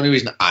 the only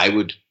reason I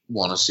would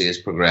want to see us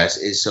progress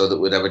is so that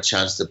we'd have a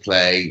chance to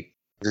play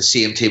the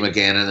same team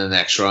again in the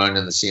next round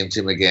and the same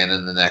team again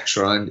in the next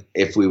round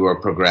if we were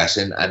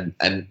progressing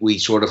and we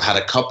sort of had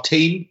a cup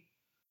team,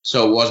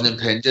 so it wasn't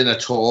impinging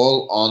at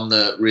all on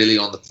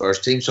the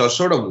first team. So I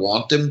sort of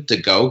want them to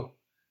go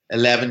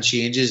 11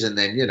 changes, and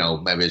then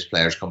maybe as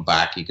players come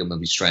back, you can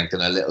maybe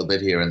strengthen a little bit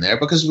here and there,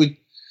 because we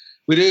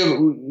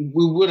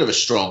would have a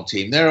strong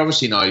team there.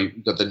 Obviously now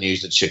you've got the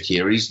news that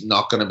Shaqiri's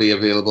not going to be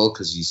available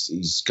because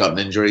he's got an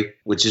injury,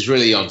 which is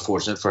really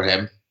unfortunate for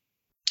him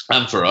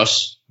and for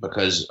us,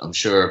 because I'm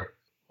sure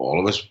all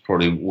of us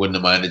probably wouldn't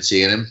have minded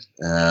seeing him.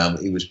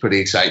 He was pretty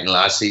exciting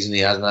last season.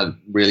 He hasn't had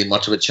really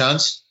much of a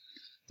chance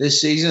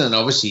this season, and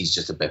obviously he's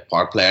just a bit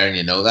part player, and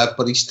you know that.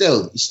 But he's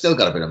still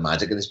got a bit of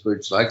magic in his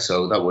boots,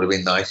 so that would have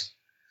been nice.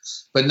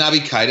 But Naby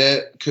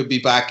Keita could be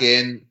back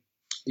in.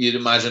 You'd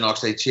imagine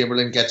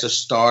Oxlade-Chamberlain gets a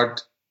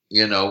start.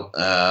 You'd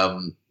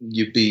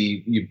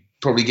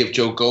probably give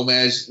Joe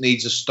Gomez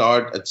needs a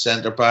start at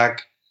centre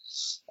back.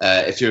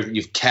 If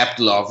you've kept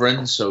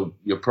Lovren, so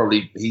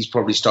he's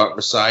probably starting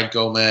beside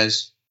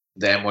Gomez.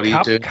 Then what do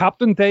you do?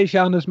 Captain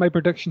Dejan is my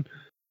prediction.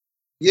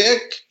 Yeah,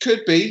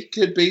 could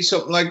be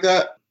something like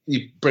that.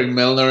 You bring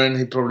Milner in,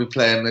 he'd probably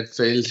play in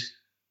midfield,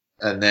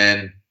 and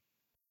then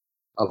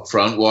up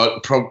front,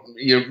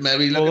 you're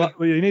maybe looking.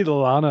 Well, you need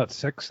Lallana at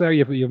 6 there.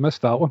 You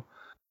missed that one.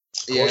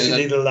 Of course, you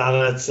need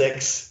Lallana at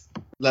 6.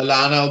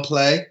 Lallana will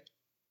play.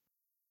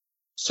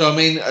 So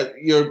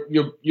your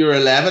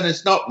 11.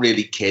 It's not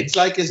really kids,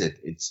 is it?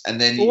 It's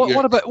and then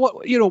what about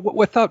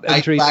with that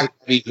injury?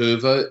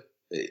 Hoover,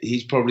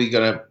 he's probably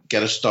gonna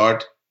get a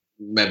start.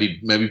 Maybe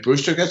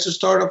Brewster gets a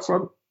start up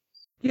front.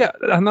 Yeah,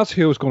 and that's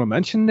who I was going to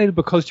mention, Neil,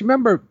 because do you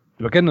remember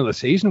the beginning of the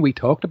season we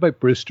talked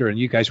about Brewster, and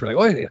you guys were like,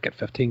 "Oh, he'll get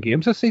 15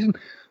 games this season."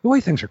 The way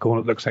things are going,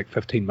 it looks like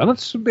 15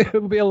 minutes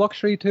would be a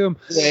luxury to him.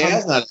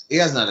 Yeah, he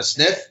hasn't had a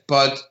sniff,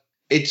 but.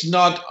 It's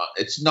not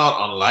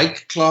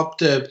unlike Klopp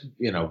to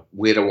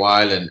wait a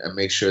while and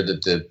make sure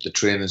that the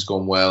training's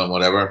going well and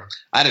whatever.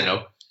 I don't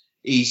know.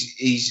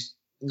 He's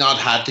not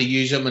had to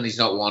use him and he's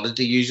not wanted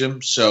to use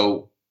him.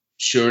 So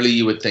surely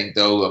you would think,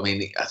 though.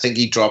 I think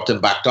he dropped him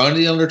back down to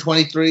the under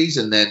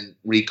 23s and then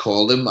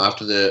recalled him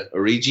after the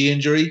Origi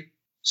injury.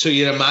 So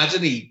you'd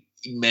imagine he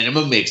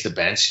minimum makes the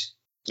bench.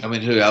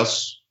 Who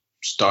else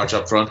starts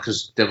up front?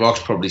 Because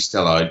Divock's probably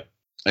still out,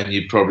 and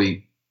you'd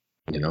probably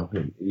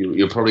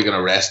you're probably going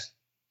to rest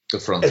the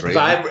front three.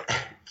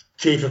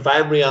 If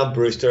I'm Ryan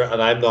Brewster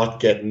and I'm not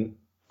getting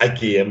a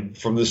game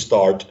from the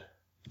start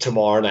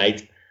tomorrow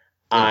night,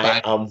 I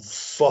am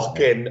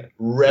fucking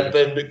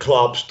ripping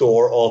Klopp's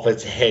door off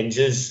its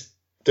hinges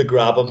to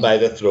grab him by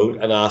the throat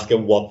and ask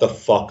him, what the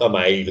fuck am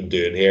I even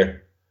doing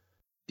here?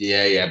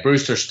 Yeah.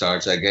 Brewster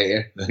starts. I get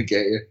you.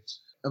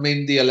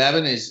 The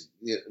 11 is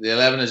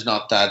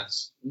not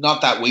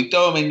that weak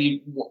though.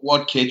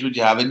 What kids would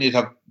you have in? You'd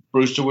have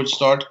Brewster would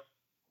start.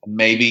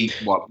 Maybe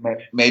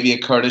a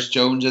Curtis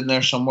Jones in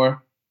there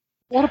somewhere.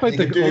 What about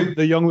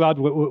the young lad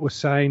was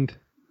signed,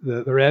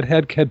 the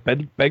redhead kid,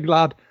 big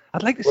lad?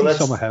 I'd like to see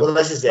some of him. Well,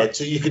 this is it.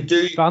 So you could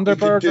do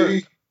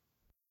Vandenberg.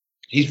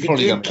 You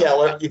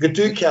could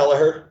do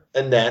Kelleher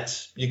in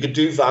nets. You could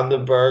do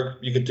Vandenberg.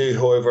 You could do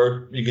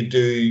whoever. You could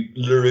do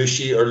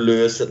LaRouche or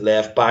Lewis at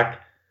left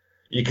back.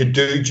 You could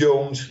do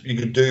Jones. You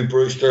could do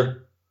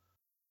Brewster.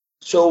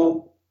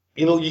 So.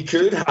 You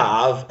could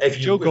have,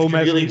 if you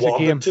really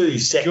wanted to,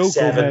 6, Joe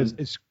 7. Gomez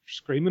is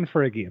screaming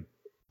for a game.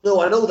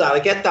 No, I know that. I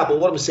get that.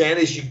 But what I'm saying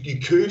is you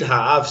could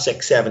have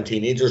 6, 7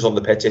 teenagers on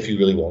the pitch if you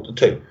really wanted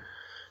to.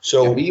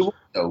 So, but you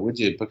wouldn't though, would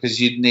you?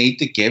 Because you'd need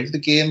to give the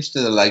games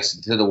to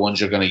the ones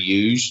you're going to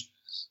use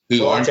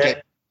who aren't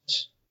getting.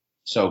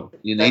 So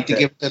you need to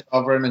give it to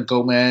Lovren and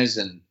Gomez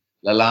and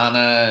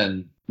Lallana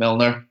and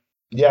Milner.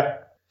 Yeah.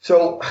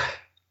 So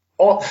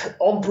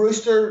on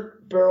Brewster,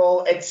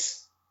 Burrell,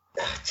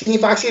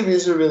 You've actually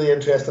raised a really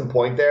interesting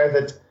point there,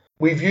 that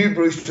we view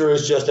Brewster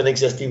as just an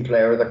existing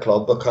player of the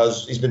club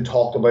because he's been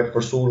talked about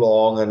for so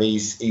long, and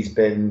he's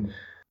been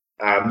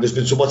there's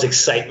been so much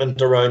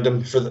excitement around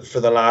him for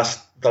the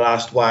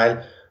last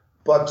while.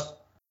 But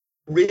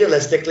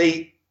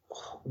realistically,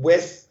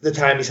 with the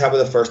time he's had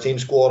with the first team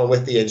squad and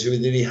with the injury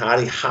that he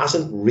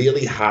hasn't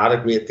really had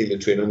a great deal of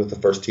training with the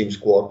first team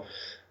squad.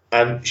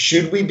 And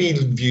should we be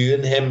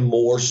viewing him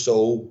more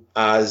so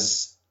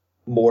as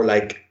more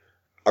like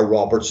a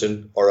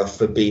Robertson or a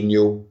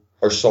Fabinho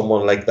or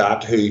someone like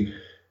that, who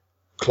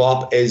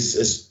Klopp is,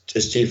 as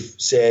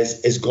Chief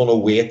says, is going to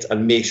wait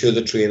and make sure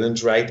the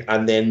training's right,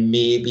 and then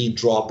maybe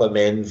drop him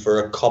in for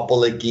a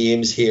couple of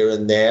games here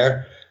and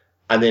there,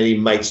 and then he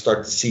might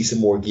start to see some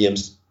more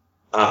games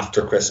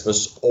after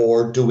Christmas?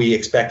 Or do we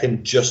expect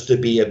him just to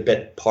be a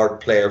bit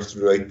part player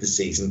throughout the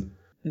season?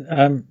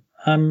 I'm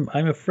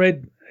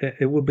afraid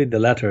it would be the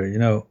latter,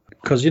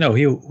 because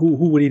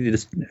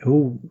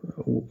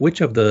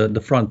which of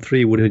the front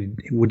three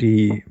would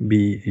he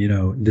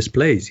be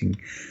displacing?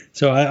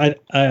 So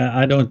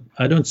I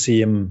don't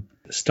see him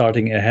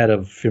starting ahead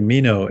of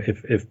Firmino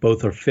if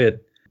both are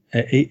fit.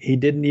 He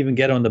didn't even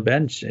get on the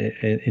bench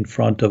in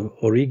front of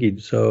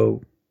Origi.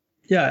 So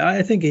yeah,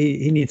 I think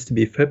he needs to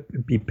be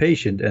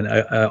patient, and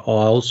I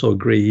also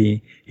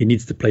agree he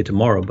needs to play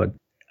tomorrow. But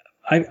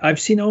I've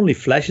seen only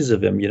flashes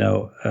of him.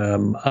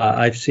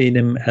 I've seen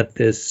him at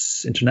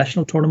this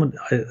international tournament.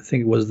 I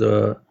think it was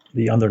the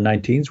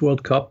Under-19s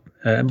World Cup,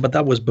 but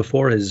that was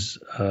before his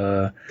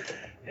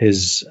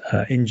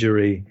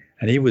injury,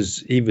 and he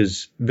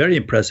was very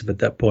impressive at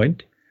that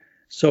point.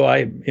 So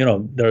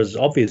there's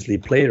obviously a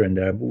player in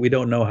there, but we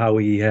don't know how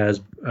he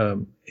has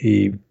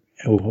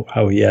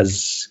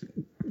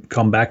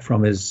come back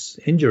from his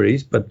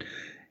injuries. But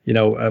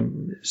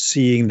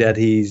seeing that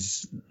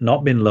he's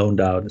not been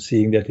loaned out,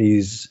 seeing that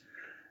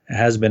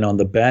has been on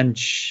the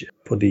bench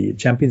for the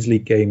Champions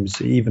League games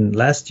even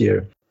last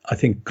year, I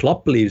think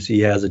Klopp believes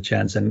he has a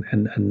chance, and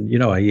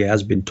he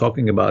has been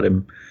talking about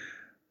him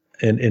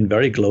in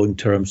very glowing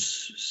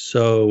terms.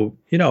 So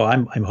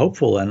I'm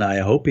hopeful, and I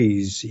hope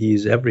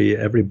he's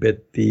every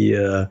bit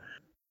the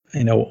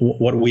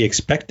what we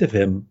expect of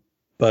him.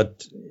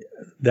 But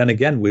then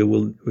again, we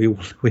will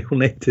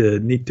need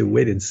to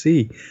wait and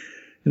see.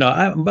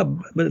 But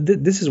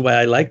this is why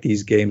I like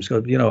these games.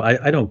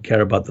 I don't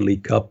care about the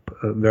League Cup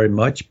very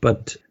much,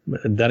 but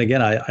then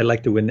again, I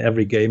like to win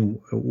every game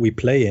we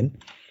play in.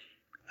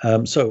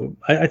 So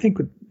I think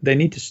they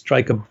need to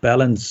strike a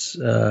balance,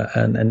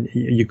 and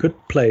you could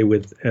play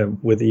with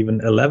even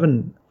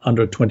 11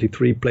 under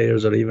 23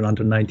 players or even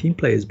under 19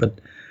 players, but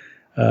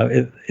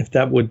if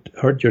that would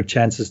hurt your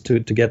chances to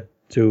get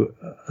to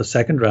a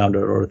second round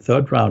or a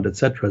third round,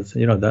 etc.,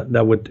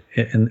 that would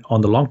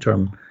on the long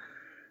term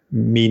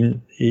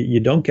mean you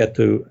don't get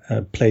to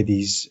play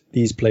these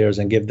players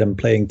and give them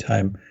playing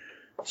time.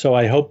 So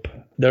I hope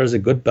there's a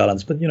good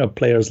balance. But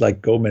players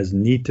like Gomez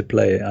need to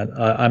play.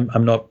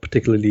 I'm not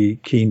particularly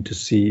keen to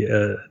see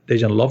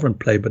Dejan Lovren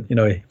play, but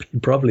he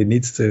probably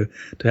needs to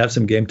have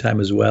some game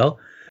time as well.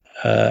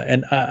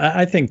 And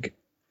I think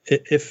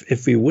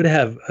if we would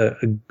have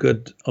a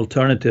good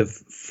alternative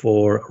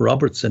for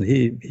Robertson,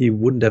 he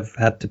wouldn't have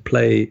had to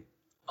play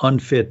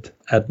unfit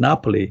at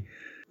Napoli.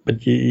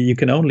 But you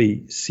can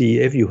only see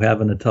if you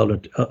have an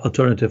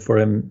alternative for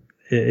him.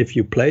 If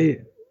you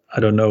play, I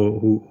don't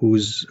know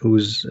who's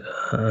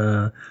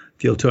the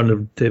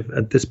alternative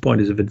at this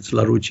point, is if it's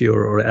Larouci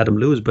or Adam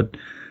Lewis. But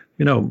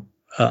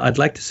I'd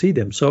like to see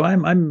them. So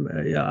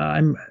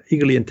I'm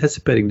eagerly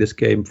anticipating this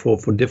game for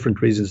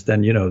different reasons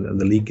than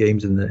the league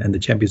games and the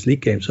Champions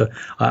League games. So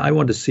I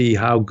want to see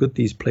how good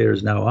these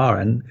players now are,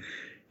 and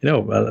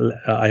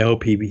I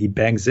hope he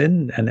bangs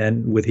in,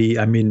 and with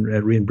I mean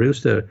Ryan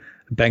Brewster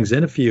bangs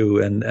in a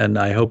few, and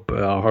I hope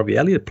Harvey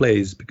Elliott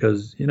plays,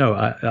 because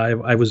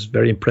I was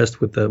very impressed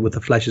with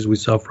the flashes we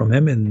saw from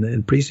him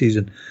in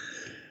preseason.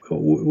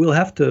 We'll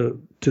have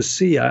to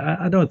see.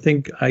 I don't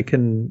think I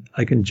can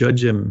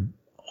judge him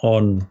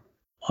on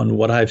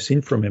what I've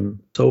seen from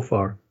him so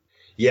far.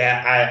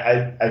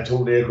 Yeah, I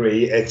totally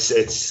agree.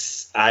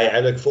 I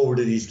look forward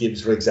to these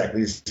games for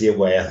exactly the same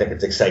way. I think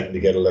it's exciting to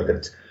get a look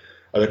at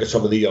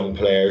some of the young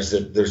players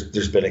that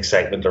there's been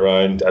excitement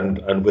around,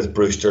 and with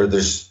Brewster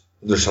there's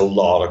a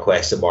lot of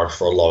question marks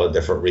for a lot of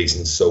different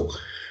reasons. So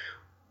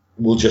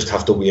we'll just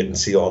have to wait and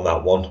see on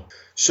that one.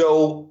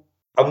 So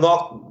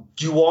do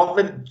you want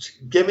me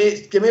give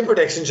me a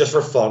prediction just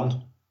for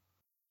fun,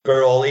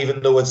 Burrell,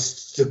 even though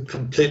it's a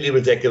completely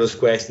ridiculous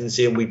question,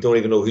 saying we don't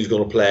even know who's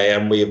going to play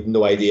and we have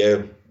no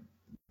idea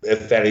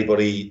if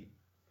anybody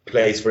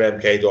plays for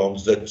MK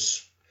Dons that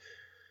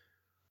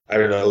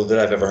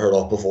I've ever heard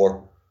of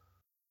before.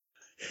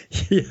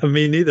 Yeah,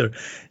 me neither.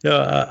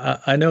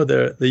 I know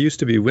there used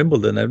to be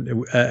Wimbledon,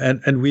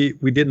 and we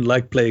didn't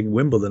like playing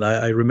Wimbledon.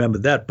 I remember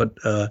that, but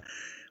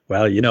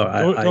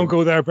don't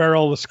go there,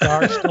 Beryl. The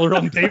scars still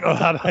run deep on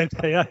that. I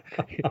tell you.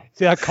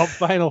 See that cup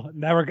final,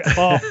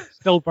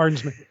 still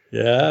burns me.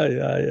 Yeah,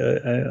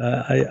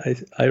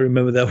 I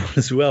remember that one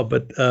as well.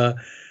 But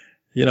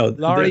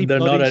Laurie, they're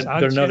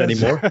not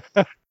anymore.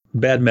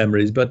 bad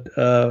memories, but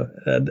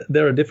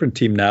they're a different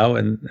team now,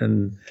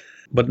 and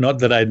but not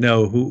that I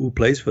know who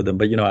plays for them.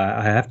 But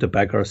I have to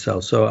back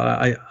ourselves. So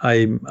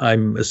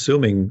I'm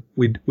assuming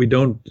we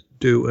don't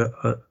do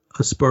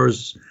a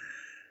Spurs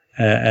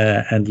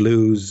and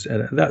lose.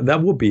 That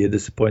would be a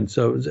disappointment.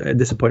 So a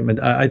disappointment.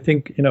 I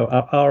think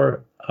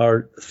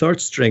our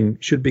third string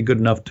should be good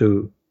enough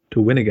to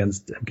win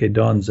against MK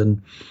Dons,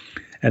 and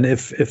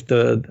if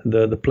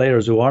the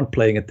players who aren't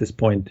playing at this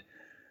point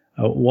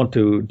want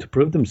to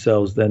prove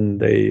themselves, then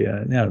they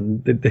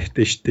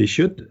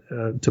should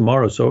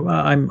tomorrow. So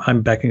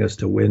I'm backing us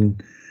to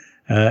win,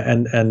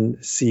 and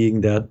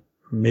seeing that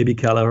maybe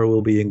Callagher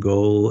will be in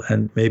goal,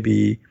 and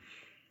maybe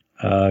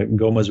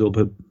Gomez will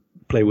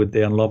play with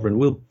Dejan Lovren.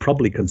 We'll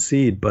probably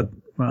concede, but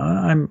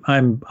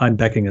I'm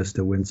backing us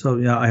to win.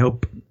 So I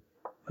hope.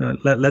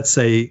 Let's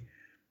say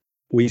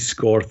we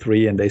score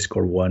 3 and they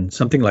score 1,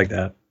 something like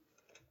that.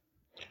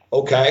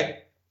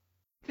 Okay.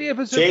 Dave,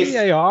 is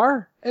there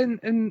VAR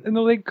in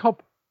the League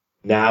Cup?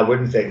 Nah, I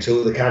wouldn't think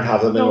so. They can't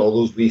have them in all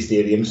those wee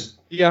stadiums.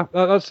 Yeah,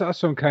 that's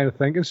what I'm kind of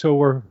thinking. So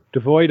we're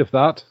devoid of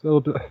that.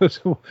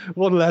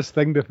 One less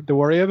thing to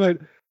worry about.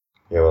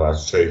 Yeah, well,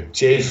 that's true.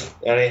 Chief,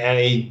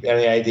 any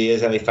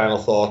ideas? Any final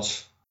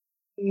thoughts?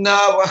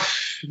 No.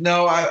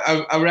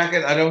 I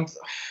reckon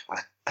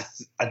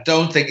I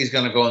don't think he's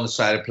going to go on the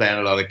side of playing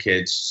a lot of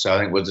kids. So I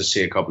think we'll just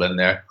see a couple in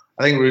there.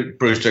 I think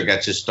Brewster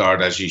gets his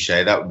start, as you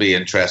say. That would be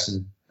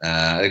interesting.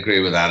 I agree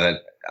with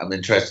that. I'm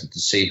interested to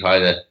see how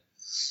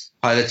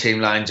the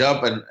team lines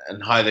up and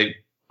how they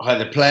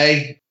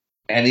play.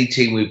 Any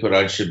team we put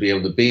out should be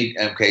able to beat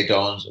MK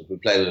Dons. If we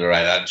play with the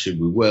right attitude,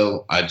 we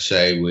will. I'd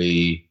say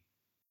we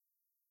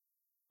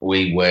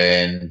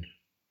win.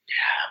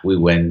 Yeah, we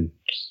win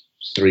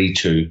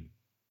 3-2.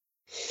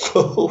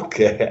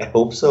 Okay, I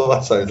hope so.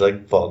 That sounds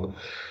like fun.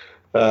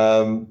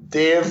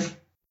 Dave?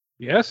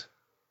 Yes?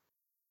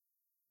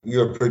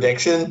 Your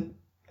prediction?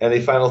 Any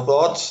final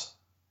thoughts?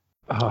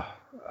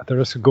 There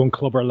is a going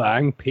Clubber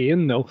Lang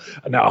pain. No,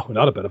 not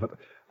a bit of it.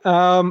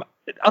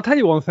 I'll tell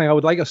you one thing. I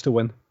would like us to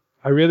win.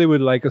 I really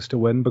would like us to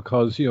win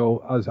because,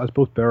 as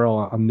both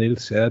Beryl and Neil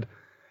said,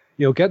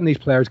 getting these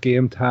players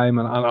game time,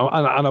 and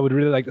I would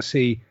really like to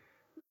see,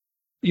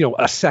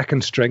 a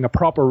second string, a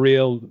proper,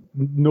 real,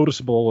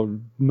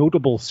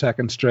 notable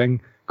second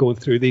string going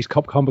through these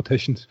cup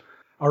competitions,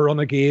 a run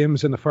of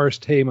games in the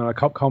first team and a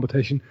cup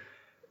competition.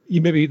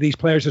 Maybe these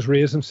players just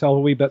raise themselves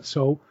a wee bit.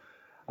 So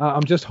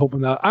I'm just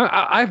hoping that.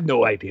 I have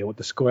no idea what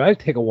the score. I'd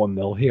take a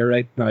 1-0 here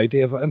right now,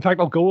 Dave. In fact,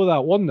 I'll go with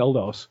that 1-0 to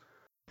us.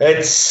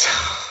 It's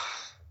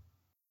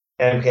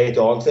MK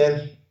Dons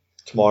then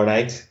tomorrow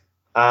night.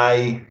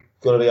 I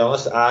gotta be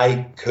honest,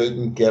 I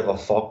couldn't give a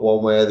fuck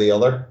one way or the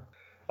other.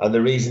 And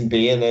the reason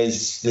being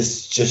is this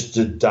is just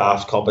a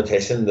daft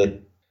competition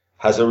that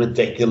has a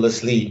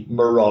ridiculously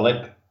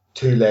moronic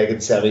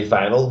 2-legged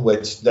semi-final,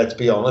 which, let's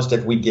be honest,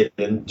 if we get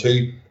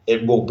into,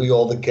 it won't be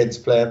all the kids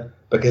playing,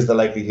 because the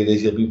likelihood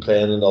is you'll be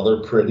playing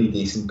another pretty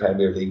decent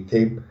Premier League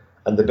team,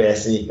 and the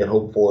best thing you can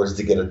hope for is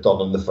to get it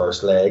done in the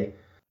first leg.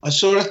 I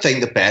sort of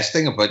think the best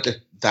thing about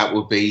that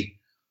would be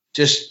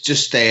just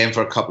stay in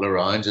for a couple of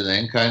rounds and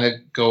then kind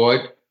of go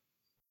out.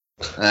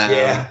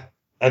 Yeah,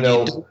 I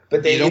know.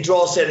 But then you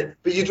draw City.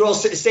 But you draw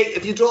City.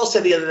 If you draw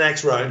City in the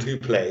next round, who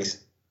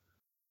plays?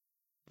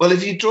 Well,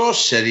 if you draw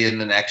City in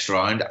the next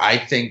round, I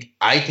think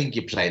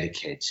you play the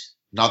kids,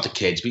 not the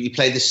kids, but you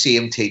play the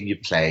same team you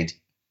played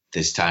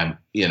this time.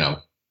 You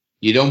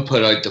don't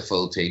put out the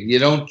full team. You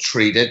don't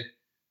treat it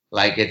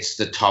like it's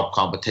the top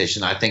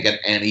competition. I think at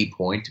any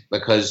point,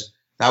 because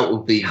that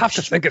would be. You have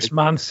to think it's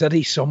Man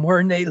City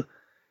somewhere, Neil.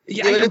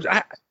 Yeah, it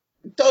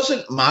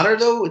doesn't matter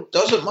though. It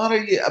doesn't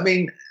matter. I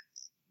mean,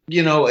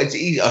 it's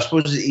easy. I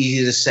suppose it's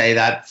easy to say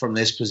that from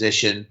this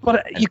position.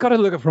 But you got to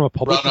look at it from a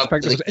public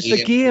perspective. It's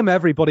the game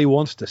everybody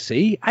wants to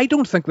see. I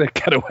don't think they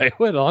get away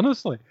with it,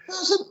 honestly. It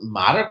doesn't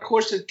matter. Of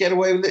course, they get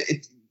away with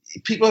it.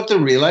 People have to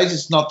realize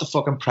it's not the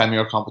fucking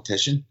Premier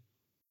competition,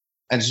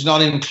 and it's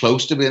not even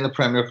close to being the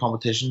Premier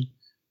competition.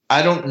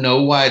 I don't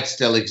know why it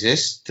still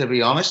exists, to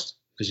be honest,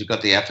 because you've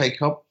got the FA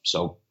Cup.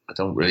 So I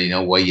don't really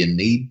know why you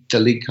need the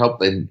League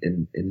Cup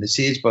in the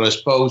stage. But I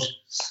suppose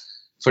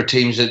for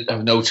teams that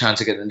have no chance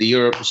of getting into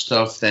Europe and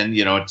stuff, then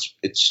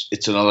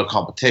it's another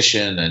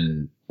competition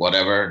and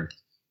whatever.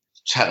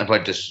 Chatting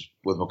about this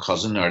with my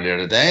cousin earlier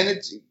today, and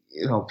it's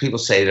people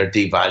say they're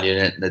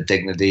devaluing it and the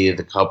dignity of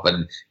the cup,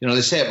 and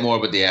they say it more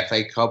about the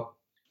FA Cup.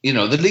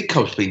 The League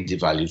Cup's been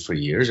devalued for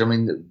years. I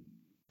mean,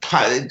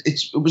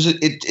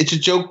 it's a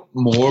joke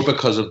more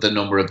because of the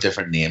number of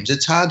different names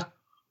it's had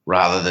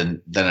rather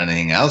than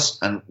anything else,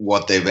 and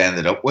what they've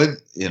ended up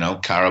with.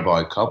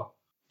 Carabao Cup.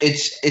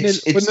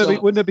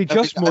 Wouldn't it be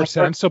just more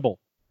sensible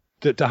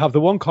to have the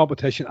one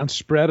competition and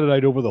spread it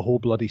out over the whole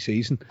bloody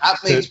season? That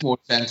makes more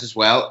sense as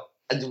well.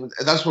 And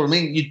that's what I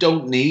mean. You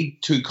don't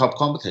need 2 cup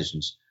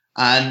competitions.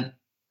 And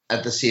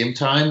at the same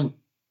time,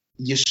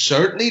 you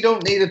certainly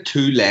don't need a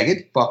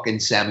 2-legged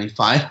fucking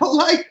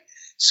semi-final.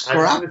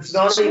 Scrap. It's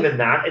not even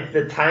that. It's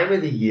the time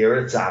of the year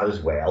it's at as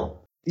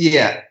well.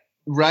 Yeah.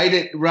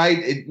 It's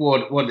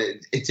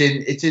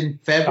in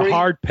February. A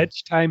hard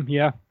pitch time,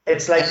 yeah.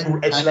 It's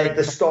like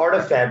the start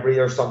of February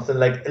or something,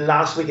 like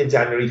last week in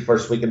January,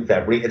 first week in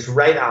February. It's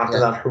right after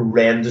that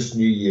horrendous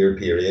New Year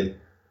period.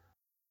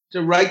 It's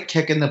a right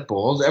kick in the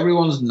balls.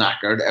 Everyone's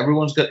knackered.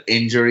 Everyone's got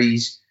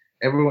injuries.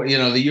 Everyone,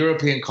 the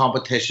European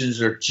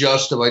competitions are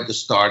just about to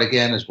start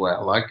again as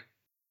well. Like,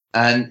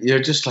 and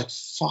you're just like,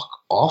 fuck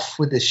off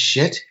with this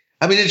shit.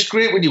 I mean, it's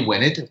great when you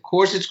win it. Of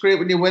course, it's great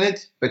when you win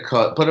it, but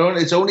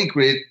it's only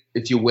great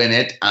if you win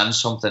it and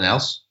something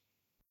else.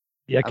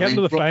 Yeah, getting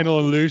to the final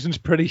and losing's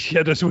pretty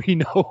shit, as we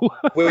know.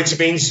 which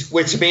means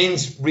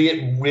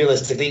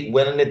realistically,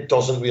 winning it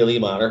doesn't really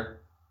matter.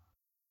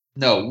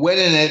 No,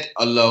 winning it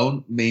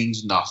alone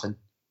means nothing.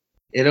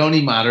 It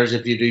only matters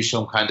if you do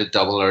some kind of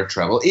double or a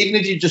treble. Even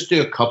if you just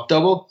do a cup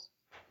double,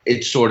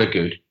 it's sort of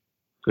good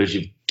because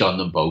you've done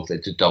them both.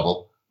 It's a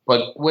double.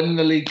 But winning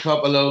the League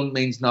Cup alone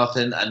means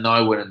nothing, and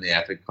now winning the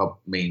FA Cup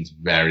means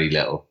very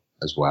little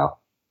as well.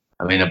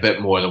 I mean, a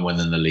bit more than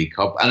winning the League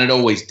Cup, and it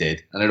always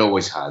did, and it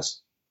always has.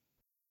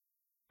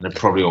 And it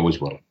probably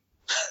always will.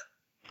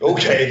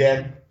 Okay,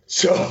 then.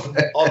 So,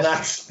 on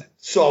that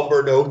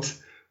somber note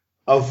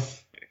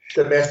of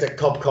domestic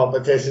cup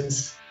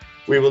competitions,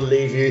 we will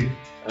leave you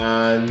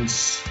and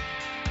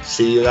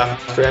see you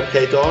after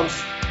MK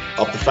Dons.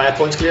 Up to 5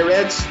 points clear,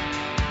 Reds.